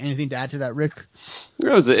this point. Anything to add to that, Rick? It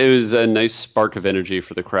was a nice spark of energy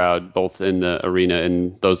for the crowd, both in the arena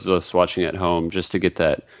and those of us watching at home, just to get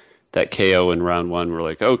that KO in round 1. We're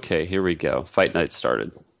like, okay, here we go. Fight night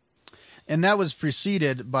started. And that was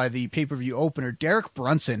preceded by the pay-per-view opener, Derek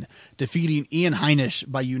Brunson defeating Ian Heinisch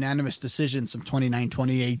by unanimous decision, some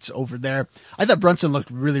 29-28s over there. I thought Brunson looked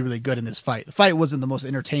really, really good in this fight. The fight wasn't the most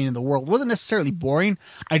entertaining in the world. It wasn't necessarily boring.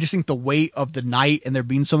 I just think the weight of the night and there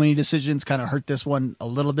being so many decisions kind of hurt this one a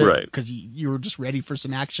little bit, because you were just ready for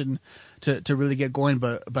some action to really get going.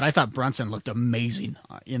 But I thought Brunson looked amazing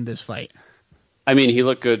in this fight. I mean, he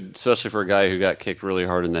looked good, especially for a guy who got kicked really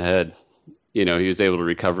hard in the head. He was able to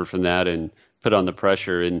recover from that and put on the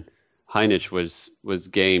pressure. And Heinisch was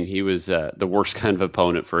game. He was the worst kind of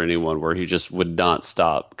opponent for anyone, where he just would not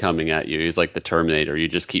stop coming at you. He's like the Terminator. You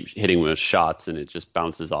just keep hitting him with shots, and it just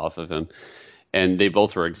bounces off of him. And they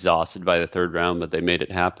both were exhausted by the third round, but they made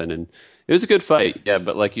it happen. And it was a good fight. Yeah,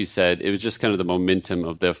 but like you said, it was just kind of the momentum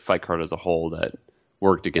of the fight card as a whole that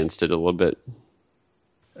worked against it a little bit.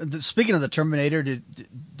 Speaking of the Terminator,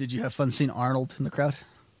 did you have fun seeing Arnold in the crowd?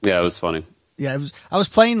 Yeah, it was funny. Yeah, I was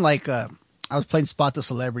playing Spot the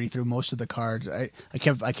Celebrity through most of the cards. I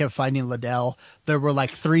kept finding Liddell. There were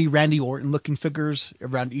like 3 Randy Orton looking figures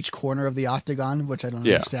around each corner of the octagon, which I don't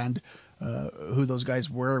understand who those guys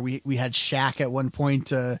were. We had Shaq at one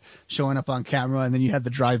point showing up on camera, and then you had the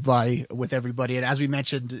drive-by with everybody. And as we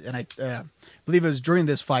mentioned, and I believe it was during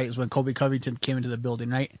this fight is when Colby Covington came into the building,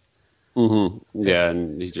 right? Mm-hmm. Yeah,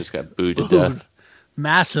 and he just got booed to death.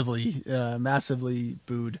 Massively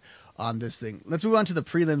booed on this thing. Let's move on to the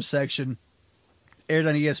prelim section. Aired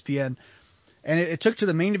on ESPN. And it took to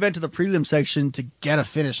the main event of the prelim section to get a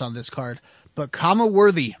finish on this card. But Kama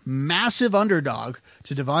Worthy, massive underdog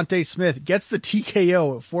to Devontae Smith, gets the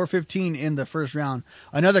TKO at 4:15 in the first round.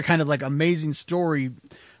 Another kind of like amazing story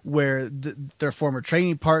where they're former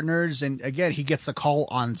training partners. And again, he gets the call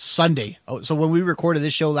on Sunday. So when we recorded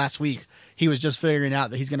this show last week, he was just figuring out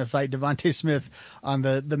that he's going to fight Devontae Smith on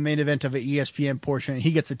the main event of an ESPN portion, and he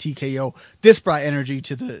gets the TKO. This brought energy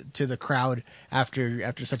to the crowd after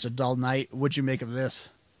such a dull night. What'd you make of this?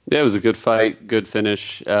 Yeah, it was a good fight, good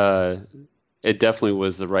finish. It definitely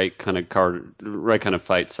was the right kind of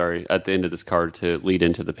fight. At the end of this card to lead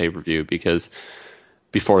into the pay-per-view, because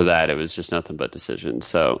before that, it was just nothing but decisions.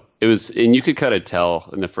 So it was, and you could kind of tell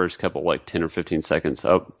in the first couple, like 10 or 15 seconds,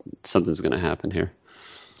 something's going to happen here.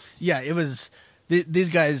 Yeah, it was. These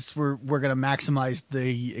guys were going to maximize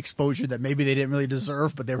the exposure that maybe they didn't really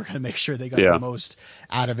deserve, but they were going to make sure they got the most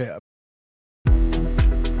out of it.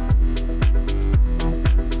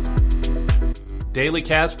 Daily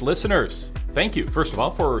Cast listeners, thank you, first of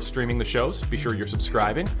all, for streaming the shows. Be sure you're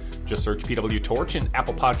subscribing. Just search PW Torch in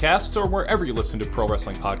Apple Podcasts or wherever you listen to pro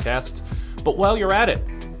wrestling podcasts. But while you're at it,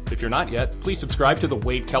 if you're not yet, please subscribe to the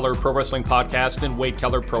Wade Keller Pro Wrestling Podcast and Wade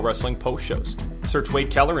Keller Pro Wrestling Post Shows. Search Wade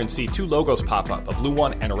Keller and see 2 logos pop up, a blue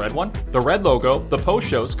one and a red one. The red logo, the post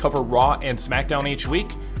shows, cover Raw and SmackDown each week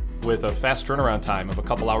with a fast turnaround time of a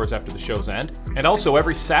couple hours after the show's end. And also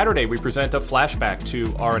every Saturday we present a flashback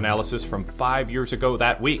to our analysis from 5 years ago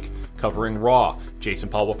that week, covering Raw. Jason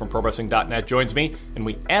Paulwell from ProWrestling.net joins me, and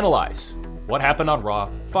we analyze what happened on Raw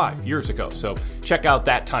 5 years ago. So check out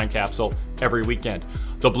that time capsule every weekend.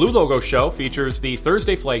 The Blue Logo Show features the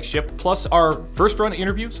Thursday flagship, plus our first run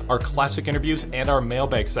interviews, our classic interviews, and our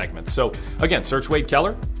mailbag segments. So again, search Wade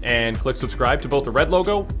Keller and click subscribe to both the red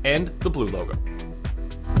logo and the blue logo.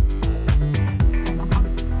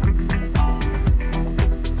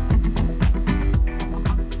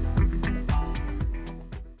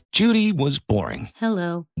 Judy was boring.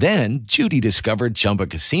 Hello. Then Judy discovered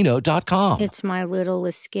ChumbaCasino.com. It's my little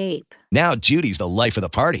escape. Now Judy's the life of the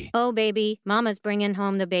party. Oh, baby, mama's bringing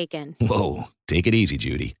home the bacon. Whoa, take it easy,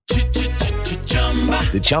 Judy.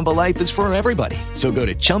 The Chumba life is for everybody. So go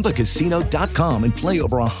to ChumbaCasino.com and play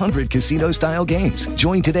over 100 casino-style games.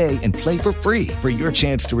 Join today and play for free for your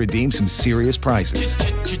chance to redeem some serious prizes.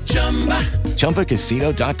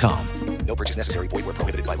 ChumbaCasino.com. No purchase necessary. Void where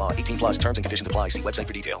prohibited by law. 18+ terms and conditions apply. See website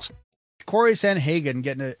for details. Corey Sanhagen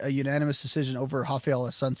getting a unanimous decision over Rafael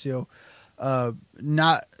Assuncio.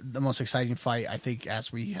 Not the most exciting fight, I think,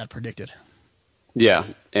 as we had predicted. Yeah,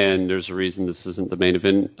 and there's a reason this isn't the main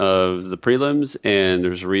event of the prelims, and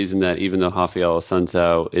there's a reason that even though Rafael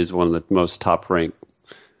Assuncio is one of the most top-ranked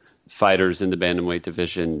fighters in the bantamweight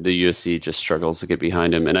division, the UFC just struggles to get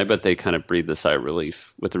behind him. And I bet they kind of breathed a sigh of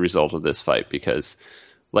relief with the result of this fight because,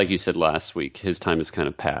 like you said last week, his time has kind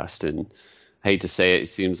of passed. And I hate to say it, he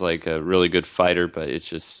seems like a really good fighter, but it's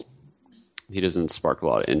just he doesn't spark a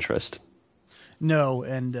lot of interest. No,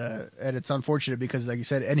 and it's unfortunate because, like you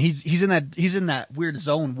said, and he's in that weird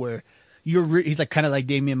zone where he's like kind of like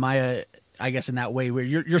Damian Maia, I guess, in that way where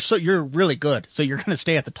you're really good, so you're going to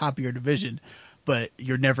stay at the top of your division, but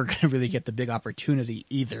you're never going to really get the big opportunity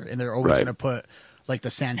either, and they're always going to put like the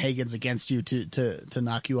Sanhagens against you to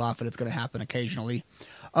knock you off, and it's going to happen occasionally.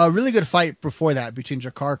 A really good fight before that between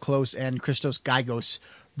Jakar Close and Christos Gigos.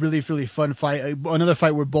 Really, really fun fight. Another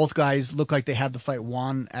fight where both guys look like they had the fight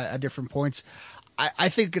won at different points. I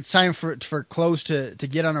think it's time for Close to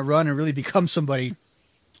get on a run and really become somebody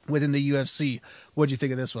within the UFC. What do you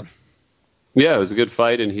think of this one? Yeah, it was a good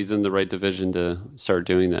fight, and he's in the right division to start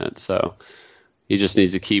doing that. So he just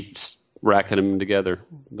needs to keep racking them together,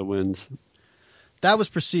 the wins. That was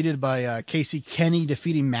preceded by Casey Kenny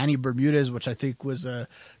defeating Manny Bermudez, which I think was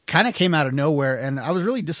kind of came out of nowhere. And I was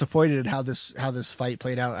really disappointed in how this fight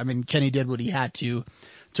played out. I mean, Kenny did what he had to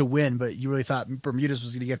win, but you really thought Bermudez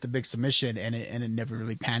was going to get the big submission, and it never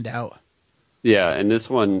really panned out. Yeah, and this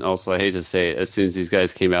one also, I hate to say it, as soon as these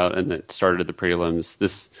guys came out and it started the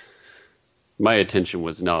prelims, my attention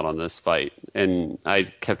was not on this fight, and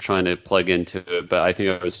I kept trying to plug into it, but I think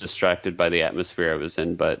I was distracted by the atmosphere I was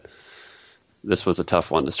in. But this was a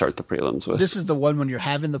tough one to start the prelims with. This is the one when you're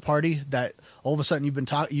having the party that all of a sudden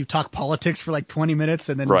you talk politics for like 20 minutes,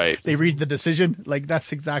 and then they read the decision. Like,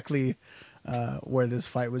 that's exactly where this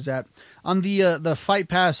fight was at. On the Fight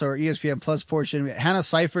Pass or ESPN Plus portion, Hannah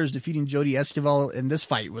Cifers defeating Jodie Esquivel, and this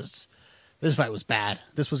fight was bad.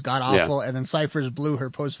 This was god awful, and then Cifers blew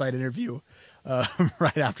her post fight interview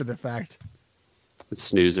right after the fact. It's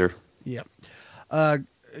snoozer. Yep.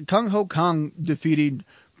 Kung Ho Kong defeating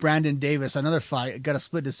Brandon Davis, another fight, got a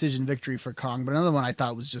split decision victory for Kong, but another one I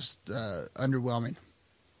thought was just underwhelming.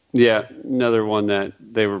 Yeah, another one that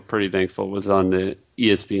they were pretty thankful was on the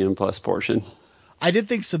ESPN Plus portion. I did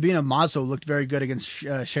think Sabina Mazo looked very good against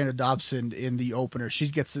Shayna Dobson in the opener. She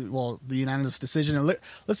gets, the unanimous decision. And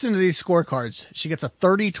listen to these scorecards. She gets a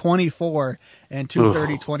 30-24 and two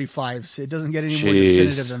 30-25s. It doesn't get any more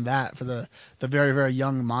definitive than that for the very, very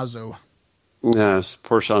young Mazo. Yeah,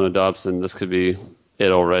 poor Shayna Dobson. This could be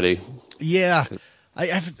it already. Yeah.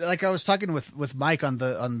 I was talking with Mike on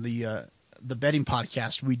the betting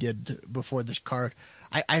podcast we did before this card.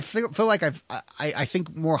 I feel like I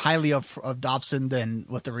think more highly of Dobson than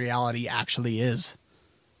what the reality actually is.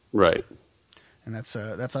 Right. And that's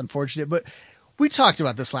unfortunate. But we talked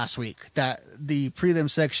about this last week, that the prelim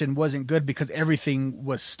section wasn't good because everything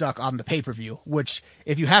was stuck on the pay-per-view, which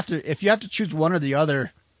if you have to choose one or the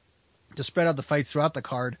other to spread out the fights throughout the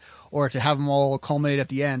card or to have them all culminate at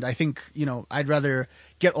the end, I think, I'd rather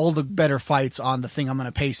get all the better fights on the thing I'm going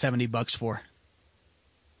to pay $70 for.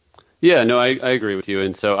 Yeah, no, I agree with you.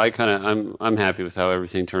 And so I'm happy with how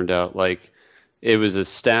everything turned out. Like, it was a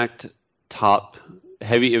stacked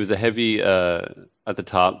it was a heavy at the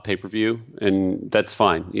top pay-per-view, and that's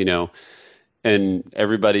fine, and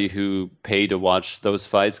everybody who paid to watch those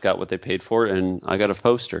fights got what they paid for, and I got a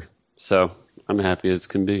poster. So I'm happy as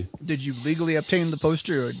can be. Did you legally obtain the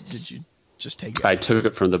poster, or did you just take it? I took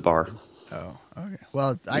it from the bar. Oh, okay.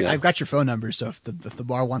 Well, I've got your phone number, so if the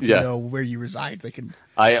bar wants to know where you reside, they can.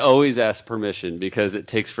 I always ask permission because it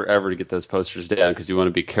takes forever to get those posters down because you want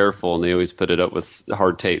to be careful, and they always put it up with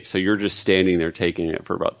hard tape. So you're just standing there taking it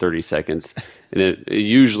for about 30 seconds, and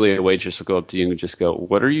usually a waitress will go up to you and just go,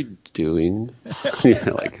 "What are you doing?"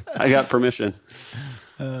 Like, I got permission.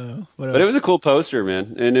 But it was a cool poster,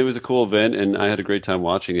 man, and it was a cool event, and I had a great time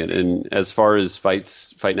watching it. And as far as fight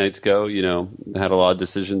nights go, I had a lot of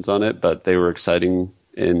decisions on it, but they were exciting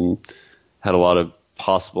and had a lot of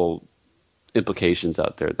possible implications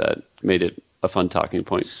out there that made it a fun talking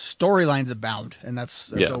point. Storylines abound, and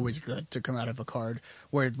that's always good to come out of a card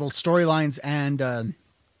where both storylines and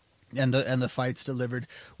the fights delivered.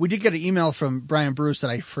 We did get an email from Brian Bruce that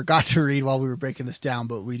I forgot to read while we were breaking this down,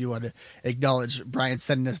 but we do want to acknowledge Brian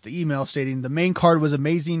sending us the email stating the main card was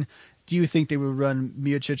amazing. Do you think they will run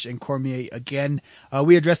Miocic and Cormier again?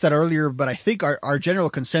 We addressed that earlier, but I think our general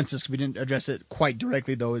consensus, we didn't address it quite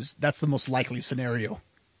directly though, is that's the most likely scenario.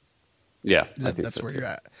 Yeah, that's where you're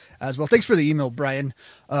at as well. Thanks for the email, Brian.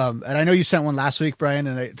 And I know you sent one last week, Brian,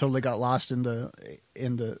 and I totally got lost in the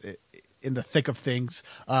thick of things.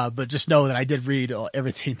 But just know that I did read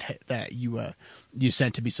everything that you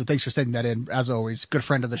sent to me. So thanks for sending that in. As always, good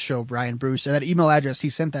friend of the show, Brian Bruce. And that email address he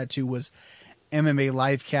sent that to was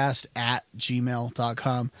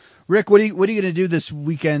MMALivecast@gmail.com. Rick, what are you going to do this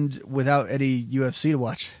weekend without any UFC to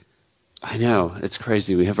watch? I know. It's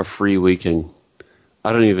crazy. We have a free weekend.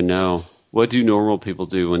 I don't even know. What do normal people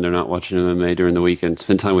do when they're not watching MMA during the weekend?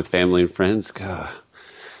 Spend time with family and friends? God,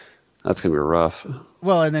 that's going to be rough.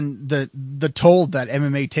 Well, and then the toll that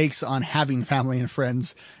MMA takes on having family and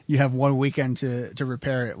friends, you have one weekend to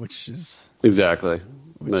repair it, which is... Exactly.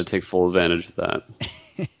 I'm going to take full advantage of that.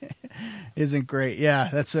 Isn't great. Yeah,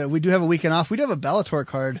 that's we do have a weekend off. We do have a Bellator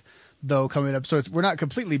card, though, coming up, so we're not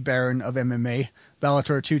completely barren of MMA.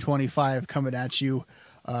 Bellator 225 coming at you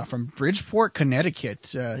from Bridgeport,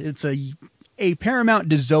 Connecticut. It's a Paramount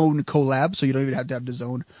DAZN collab, so you don't even have to have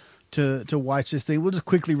DAZN to watch this thing. We'll just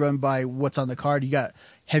quickly run by what's on the card. You got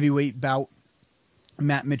heavyweight bout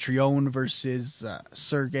Matt Mitrione versus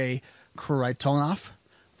Sergey Kharitonov.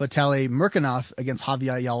 Vitaly Murkinov against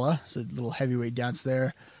Javier Ayala. So a little heavyweight dance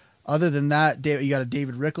there. Other than that, you got a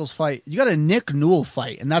David Rickles fight. You got a Nick Newell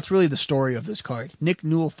fight, and that's really the story of this card. Nick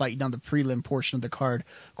Newell fighting on the prelim portion of the card.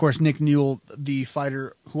 Of course, Nick Newell, the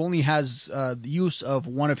fighter who only has the use of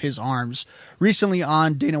one of his arms, recently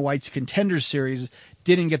on Dana White's Contenders Series,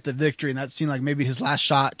 didn't get the victory, and that seemed like maybe his last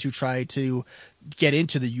shot to try to get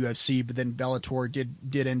into the UFC, but then Bellator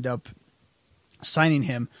did end up signing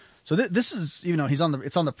him. So this is, it's on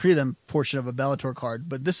the prelim portion of a Bellator card,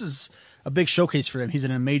 but this is a big showcase for him. He's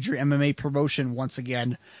in a major MMA promotion once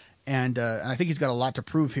again, and I think he's got a lot to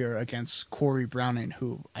prove here against Corey Browning,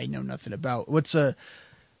 who I know nothing about.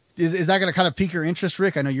 Is that going to kind of pique your interest,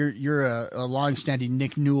 Rick? I know you're a long-standing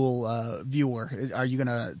Nick Newell viewer. Are you going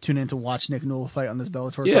to tune in to watch Nick Newell fight on this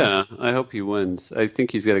Bellator? Yeah, I hope he wins. I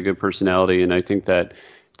think he's got a good personality, and I think that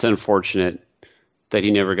it's unfortunate that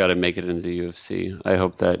he never got to make it into the UFC. I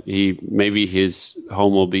hope that maybe his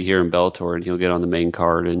home will be here in Bellator, and he'll get on the main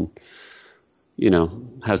card and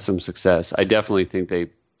has some success. I definitely think they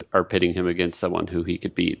are pitting him against someone who he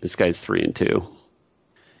could beat. This guy's 3-2.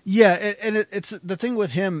 Yeah, and it's the thing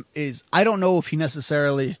with him is I don't know if he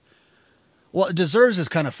necessarily. Well, deserves is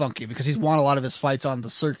kind of funky because he's won a lot of his fights on the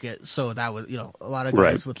circuit, so that was a lot of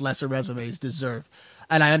guys with lesser resumes deserve.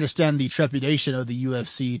 And I understand the trepidation of the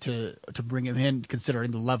UFC to bring him in, considering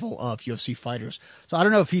the level of UFC fighters. So I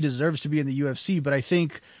don't know if he deserves to be in the UFC, but I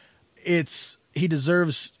think he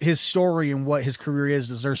deserves his story and what his career is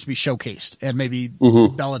deserves to be showcased, and maybe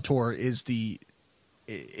Bellator is the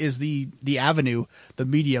avenue, the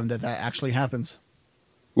medium that actually happens.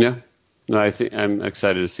 Yeah, no, I think I'm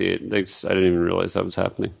excited to see it. I didn't even realize that was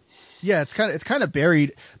happening. Yeah, it's kind of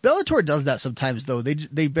buried. Bellator does that sometimes, though.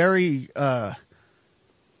 They bury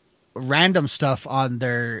random stuff on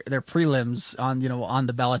their prelims on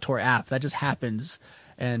the Bellator app. That just happens.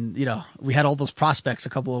 And, we had all those prospects a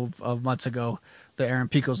couple of months ago, the Aaron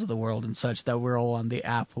Picos of the world and such, that were all on the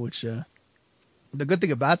app, which the good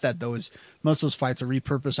thing about that, though, is most of those fights are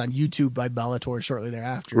repurposed on YouTube by Bellator shortly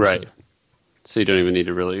thereafter. Right. So you don't even need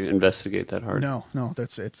to really investigate that hard. No,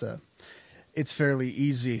 it's fairly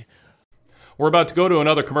easy. We're about to go to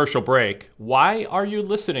another commercial break. Why are you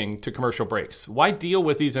listening to commercial breaks? Why deal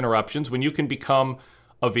with these interruptions when you can become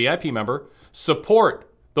a VIP member, support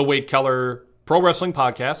the Wade Keller Pro Wrestling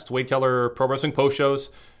Podcasts, Wade Keller Pro Wrestling Post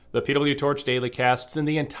Shows, the PW Torch Daily Casts, and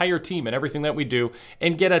the entire team and everything that we do,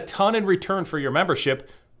 and get a ton in return for your membership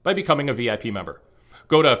by becoming a VIP member.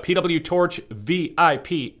 Go to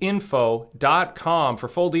pwtorchvipinfo.com for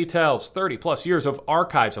full details. 30 plus years of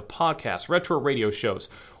archives of podcasts, retro radio shows,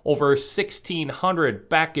 over 1,600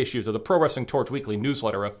 back issues of the Pro Wrestling Torch Weekly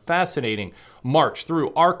newsletter, a fascinating march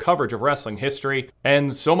through our coverage of wrestling history,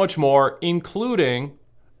 and so much more, including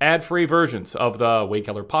ad-free versions of the Wade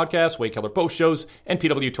Keller Podcast, Wade Keller Post Shows, and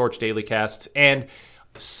PW Torch Daily Casts, and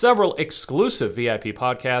several exclusive VIP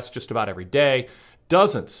podcasts just about every day,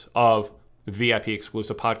 dozens of VIP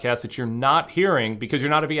exclusive podcasts that you're not hearing because you're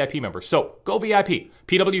not a VIP member. So go VIP,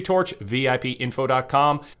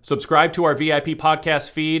 pwtorchvipinfo.com, subscribe to our VIP podcast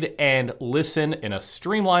feed, and listen in a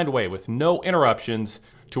streamlined way with no interruptions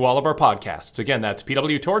to all of our podcasts. Again, that's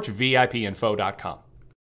pwtorchvipinfo.com.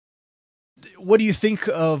 What do you think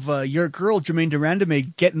of your girl, Jermaine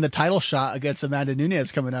Durandame, getting the title shot against Amanda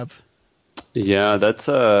Nunes coming up? Yeah, that's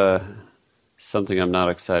something I'm not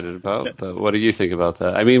excited about. But what do you think about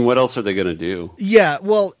that? I mean, what else are they going to do? Yeah,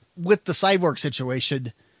 well, with the Cyborg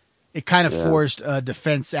situation, it kind of forced a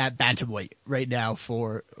defense at bantamweight right now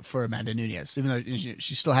for Amanda Nunes, even though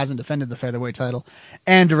she still hasn't defended the featherweight title.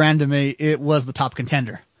 And Durandame, it was the top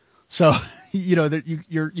contender. So, you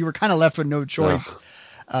were kind of left with no choice.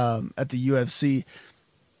 At the UFC.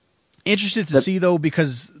 Interested to see, though,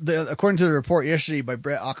 because according to the report yesterday by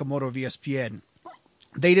Brett Okamoto of ESPN,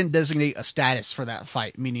 they didn't designate a status for that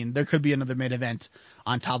fight, meaning there could be another main event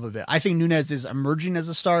on top of it. I think Nunes is emerging as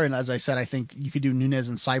a star, and as I said, I think you could do Nunes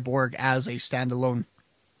and Cyborg as a standalone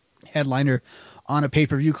headliner on a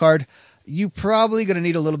pay-per-view card. You probably going to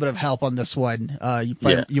need a little bit of help on this one.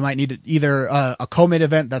 You might need either a co-main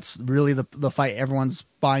event that's really the fight everyone's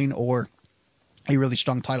buying, or a really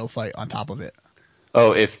strong title fight on top of it.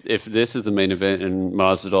 Oh, if this is the main event and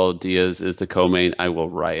Masvidal Diaz is the co-main, I will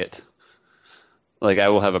riot. Like, I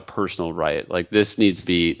will have a personal riot. Like, this needs to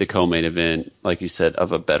be the co-main event, like you said,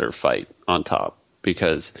 of a better fight on top.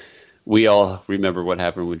 Because we all remember what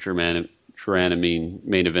happened when Durandame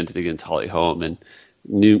main evented against Holly Holm. And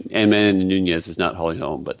Amanda Nunes is not Holly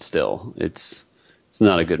Holm, but still, it's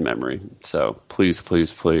not a good memory. So please,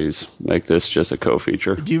 please, please make this just a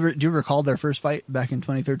co-feature. Do you recall their first fight back in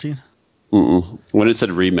 2013? When it said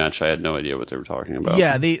rematch, I had no idea what they were talking about.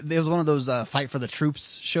 Yeah, it was one of those Fight for the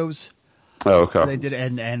Troops shows. Oh, okay. They did,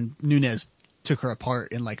 and Nunes took her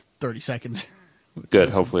apart in like 30 seconds. Good.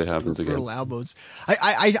 Hopefully it happens again. Brutal elbows.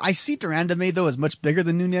 I see Duranda May, though, as much bigger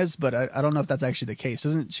than Nunes, but I don't know if that's actually the case.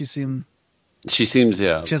 Doesn't she seem... She seems,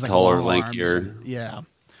 yeah, she has, like, taller, long lankier. arms. Yeah.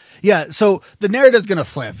 Yeah, so the narrative's going to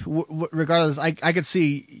flip. Regardless, I could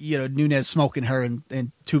see, Nunes smoking her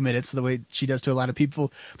in 2 minutes the way she does to a lot of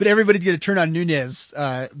people. But everybody's going to turn on Nunes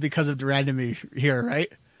because of Duranda May here,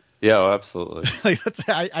 right? Yeah, absolutely.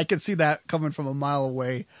 I could see that coming from a mile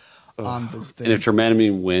away on this thing. And if Duranda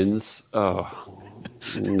May wins,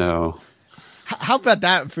 no. How about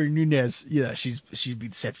that for Nunes? Yeah, she's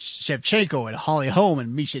beat Shevchenko and Holly Holm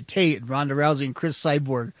and Miesha Tate and Ronda Rousey and Chris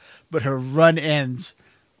Cyborg, but her run ends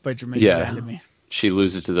by Jermaine Duranda May. She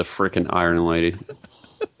loses to the frickin' Iron Lady.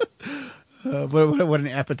 What an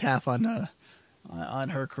epitaph on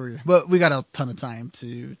her career. But we got a ton of time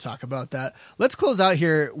to talk about that. Let's close out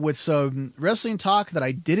here with some wrestling talk that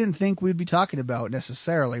I didn't think we'd be talking about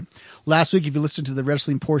necessarily. Last week, if you listened to the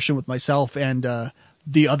wrestling portion with myself and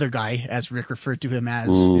the other guy, as Rick referred to him as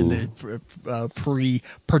in the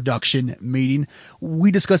pre-production meeting, we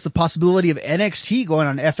discussed the possibility of NXT going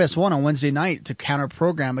on FS1 on Wednesday night to counter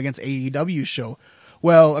program against AEW's show.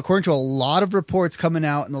 Well, according to a lot of reports coming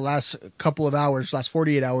out in the last couple of hours, last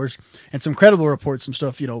 48 hours, and some credible reports, some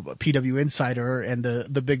stuff, PW Insider and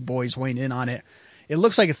the big boys weighing in on it, it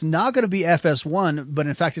looks like it's not going to be FS1, but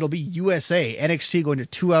in fact, it'll be USA. NXT going to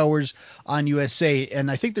 2 hours on USA. And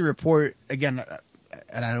I think the report, again,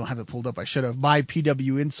 and I don't have it pulled up, I should have, by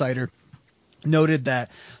PW Insider, noted that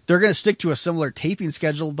they're going to stick to a similar taping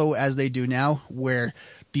schedule, though, as they do now, where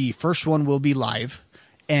the first one will be live,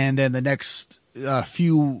 and then the next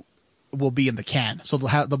few will be in the can. So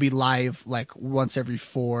they'll be live like once every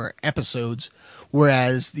 4 episodes,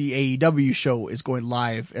 whereas the AEW show is going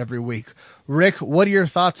live every week. Rick, what are your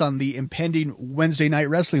thoughts on the impending Wednesday night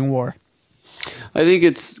wrestling war? I think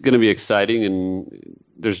it's going to be exciting, and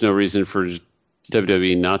there's no reason for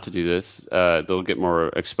WWE not to do this. They'll get more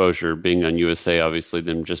exposure being on USA, obviously,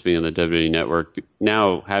 than just being on the WWE Network.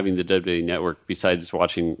 Now, having the WWE Network, besides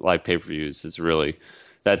watching live pay-per-views, is really,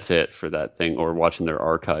 that's it for that thing, or watching their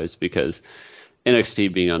archives, because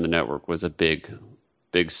NXT being on the network was a big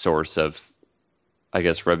source of, I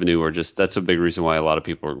guess, revenue, or just, that's a big reason why a lot of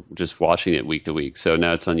people are just watching it week to week. So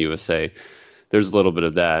now it's on USA. There's a little bit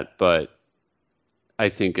of that, but I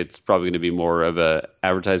think it's probably going to be more of a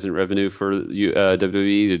advertising revenue for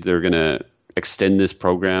WWE. They're going to extend this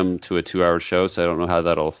program to a 2-hour show, so I don't know how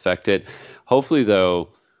that'll affect it. Hopefully, though,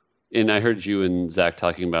 and I heard you and Zach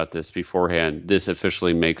talking about this beforehand, this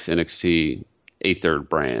officially makes NXT a third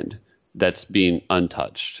brand that's being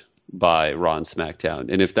untouched by Raw and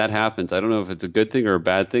SmackDown. And if that happens, I don't know if it's a good thing or a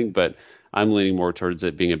bad thing, but I'm leaning more towards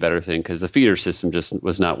it being a better thing, because the feeder system just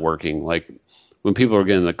was not working. Like, when people were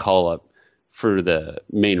getting the call-up for the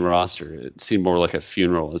main roster, it seemed more like a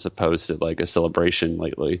funeral as opposed to like a celebration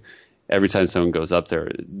lately. Every time someone goes up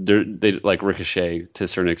there, they like Ricochet to a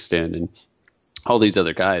certain extent, and all these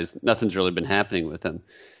other guys, nothing's really been happening with them.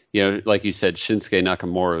 Like you said, Shinsuke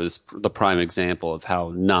Nakamura was the prime example of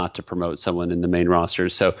how not to promote someone in the main roster.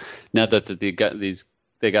 So now that they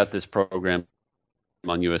got this program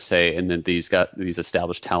on USA, and then these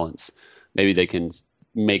established talents, maybe they can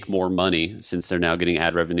make more money since they're now getting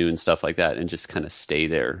ad revenue and stuff like that, and just kind of stay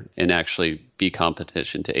there and actually be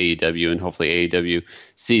competition to AEW. And hopefully AEW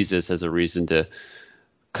sees this as a reason to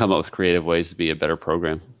come up with creative ways to be a better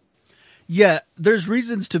program. Yeah, there's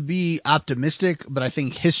reasons to be optimistic, but I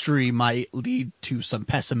think history might lead to some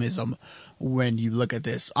pessimism when you look at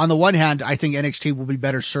this. On the one hand, I think NXT will be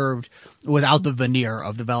better served without the veneer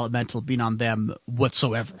of developmental being on them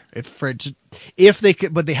whatsoever. But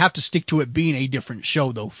they have to stick to it being a different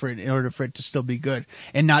show, though, in order for it to still be good,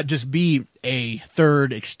 and not just be a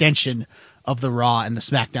third extension of the Raw and the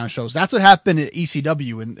SmackDown shows. That's what happened at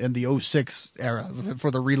ECW in the 06 era for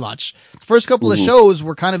the relaunch. The first couple of shows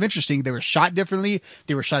were kind of interesting. They were shot differently.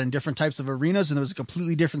 They were shot in different types of arenas, and there was a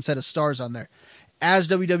completely different set of stars on there. As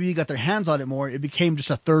WWE got their hands on it more, it became just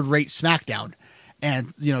a third-rate SmackDown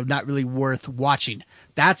and, not really worth watching.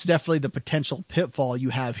 That's definitely the potential pitfall you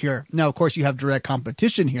have here. Now, of course, you have direct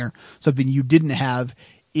competition here, something you didn't have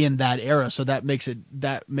in that era, so that makes it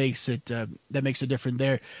different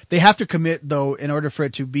there. They have to commit, though, in order for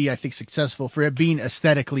it to be, I think, successful, for it being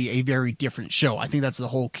aesthetically a very different show. I think that's the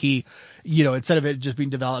whole key. Instead of it just being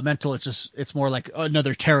developmental, it's more like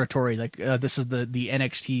another territory. Like this is the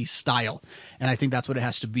NXT style, and I think that's what it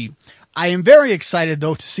has to be. I am very excited,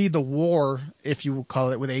 though, to see the war, if you will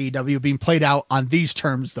call it, with AEW being played out on these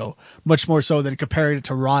terms, though, much more so than comparing it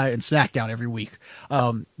to Raw and SmackDown every week.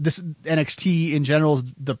 This NXT in general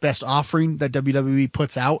is the best offering that WWE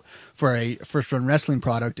puts out for a first-run wrestling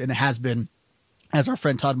product, and it has been as our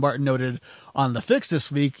friend Todd Martin noted on The Fix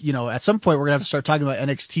this week, at some point we're going to have to start talking about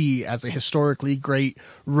NXT as a historically great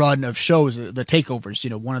run of shows, the takeovers,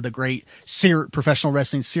 one of the great professional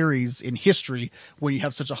wrestling series in history when you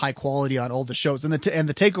have such a high quality on all the shows. And the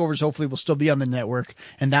takeovers hopefully will still be on the network,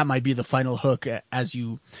 and that might be the final hook as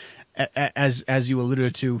you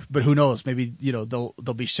alluded to, but who knows? Maybe, they'll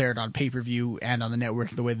be shared on pay-per-view and on the network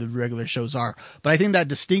the way the regular shows are. But I think that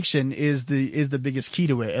distinction is the biggest key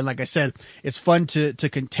to it. And like I said, it's fun to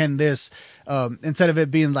contend this, instead of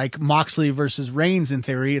it being like Moxley versus Reigns in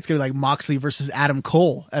theory, it's going to be like Moxley versus Adam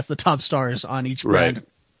Cole as the top stars on each brand, right,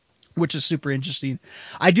 which is super interesting.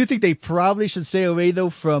 I do think they probably should stay away though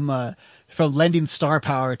from lending star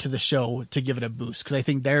power to the show to give it a boost. Cause I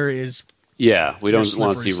think there is, yeah, we don't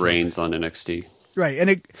want to see Reigns on NXT. Right. And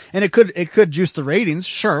it could juice the ratings,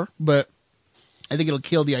 sure, but I think it'll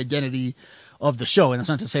kill the identity of the show. And that's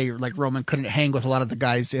not to say like Roman couldn't hang with a lot of the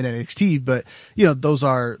guys in NXT, but those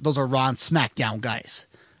are Raw and SmackDown guys.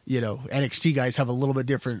 NXT guys have a little bit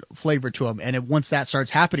different flavor to them. And once that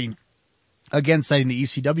starts happening, again, citing the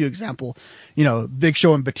ECW example, Big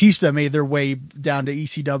Show and Batista made their way down to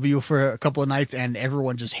ECW for a couple of nights and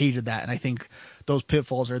everyone just hated that. And I think those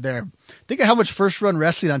pitfalls are there. Think of how much first run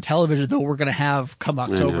wrestling on television though we're going to have come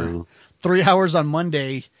October. 3 hours on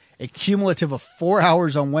Monday, a cumulative of 4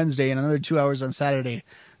 hours on Wednesday, and another 2 hours on Saturday,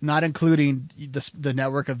 not including the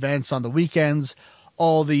network events on the weekends,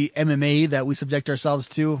 all the MMA that we subject ourselves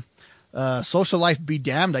to. Social life be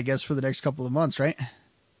damned, I guess, for the next couple of months, right?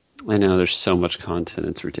 I know, there's so much content,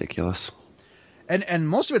 it's ridiculous. And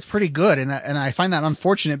most of it's pretty good, and I find that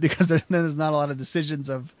unfortunate because there's not a lot of decisions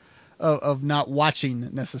of not watching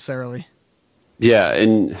necessarily. Yeah,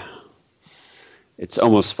 and it's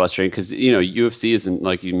almost frustrating because, UFC isn't,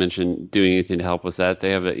 like you mentioned, doing anything to help with that.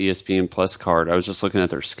 They have an ESPN Plus card. I was just looking at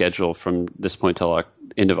their schedule from this point till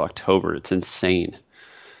end of October. It's insane.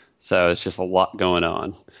 So it's just a lot going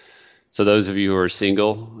on. So those of you who are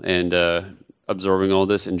single and absorbing all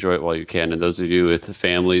this, enjoy it while you can. And those of you with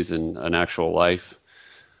families and an actual life,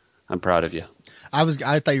 I'm proud of you. I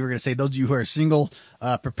thought you were going to say those of you who are single,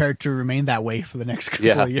 prepared to remain that way for the next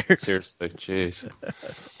couple of years. Seriously, jeez.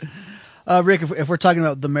 Rick, if we're talking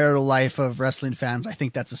about the marital life of wrestling fans, I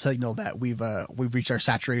think that's a signal that we've reached our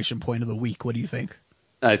saturation point of the week. What do you think?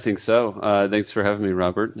 I think so. Thanks for having me,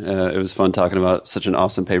 Robert. It was fun talking about such an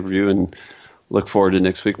awesome pay-per-view, and look forward to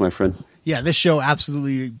next week, my friend. Yeah, this show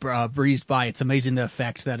absolutely breezed by. It's amazing the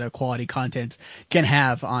effect that quality content can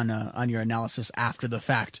have on your analysis after the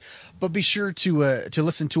fact. But be sure to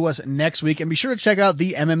listen to us next week, and be sure to check out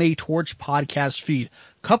the MMA Torch podcast feed.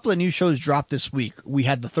 A couple of new shows dropped this week. We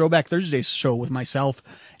had the Throwback Thursdays show with myself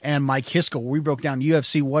and Mike Hisco, where we broke down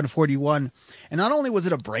UFC 141. And not only was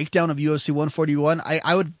it a breakdown of UFC 141,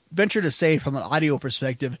 I would venture to say from an audio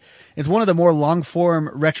perspective, it's one of the more long-form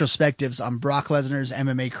retrospectives on Brock Lesnar's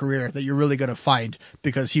MMA career that you're really going to find,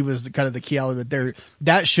 because he was kind of the key element there.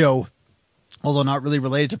 That show, although not really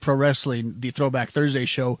related to pro wrestling, the Throwback Thursday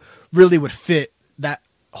show really would fit, that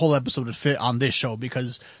whole episode would fit on this show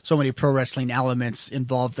because so many pro wrestling elements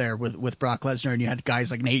involved there with Brock Lesnar, and you had guys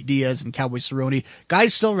like Nate Diaz and Cowboy Cerrone,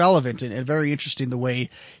 guys still relevant and very interesting the way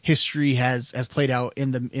history has played out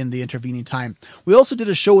in the intervening time. We also did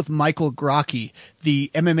a show with Michael Grocki, the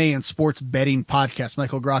MMA and sports betting podcast.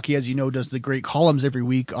 Michael Grocki, as you know, does the great columns every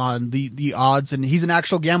week on the odds, and he's an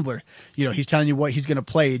actual gambler. He's telling you what he's going to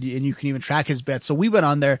play, and you can even track his bets. So we went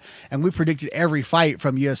on there and we predicted every fight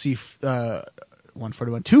from UFC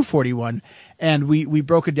 141, 241, and we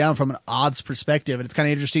broke it down from an odds perspective. And it's kind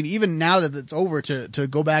of interesting, even now that it's over, to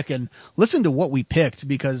go back and listen to what we picked,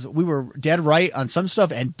 because we were dead right on some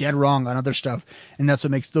stuff and dead wrong on other stuff. And that's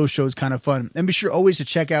what makes those shows kind of fun. And be sure always to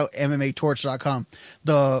check out MMAtorch.com.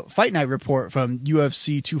 The Fight Night report from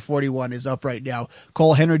UFC 241 is up right now.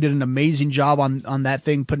 Cole Henry did an amazing job on that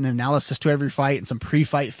thing, putting an analysis to every fight and some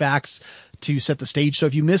pre-fight facts to set the stage. So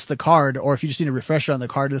if you missed the card, or if you just need a refresher on the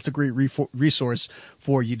card, that's a great resource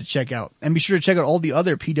for you to check out. And be sure to check out all the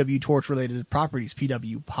other PW Torch related properties,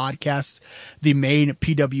 PW Podcasts, the main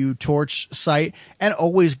PW Torch site, and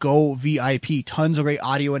always go VIP. Tons of great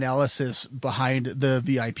audio analysis behind the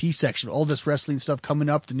VIP section. All this wrestling stuff coming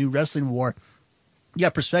up, the new wrestling war. Yeah,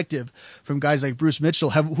 perspective from guys like Bruce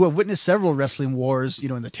Mitchell who have witnessed several wrestling wars,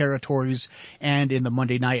 in the territories and in the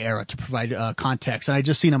Monday Night era, to provide context. And I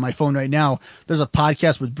just seen on my phone right now, there's a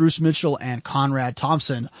podcast with Bruce Mitchell and Conrad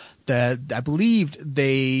Thompson that I believe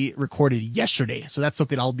they recorded yesterday. So that's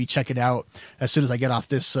something I'll be checking out as soon as I get off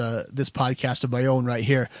this podcast of my own right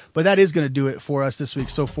here. But that is going to do it for us this week.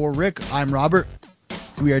 So for Rick, I'm Robert.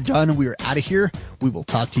 We are done. We are out of here. We will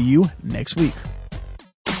talk to you next week.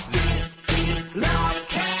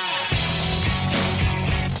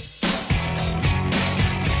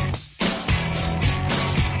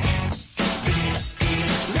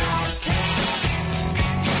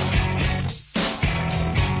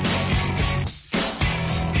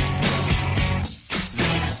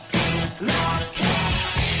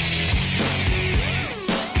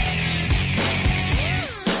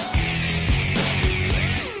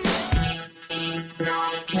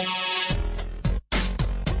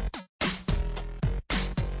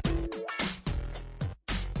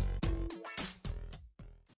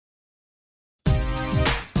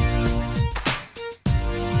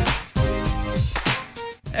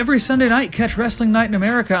 Every Sunday night, catch Wrestling Night in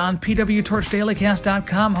America on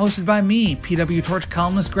PWTorchDailyCast.com, hosted by me, PW Torch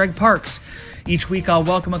columnist Greg Parks. Each week, I'll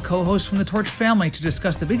welcome a co-host from the Torch family to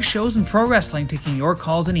discuss the big shows in pro wrestling, taking your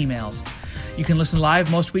calls and emails. You can listen live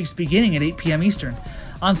most weeks beginning at 8 p.m. Eastern.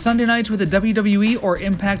 On Sunday nights with a WWE or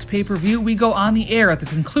Impact pay-per-view, we go on the air at the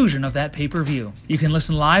conclusion of that pay-per-view. You can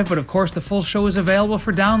listen live, but of course the full show is available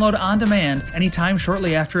for download on demand anytime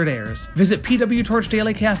shortly after it airs. Visit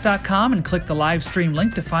PWTorchDailyCast.com and click the live stream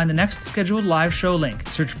link to find the next scheduled live show link.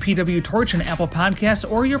 Search PW Torch in Apple Podcasts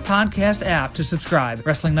or your podcast app to subscribe.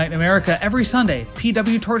 Wrestling Night in America every Sunday,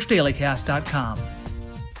 PWTorchDailyCast.com.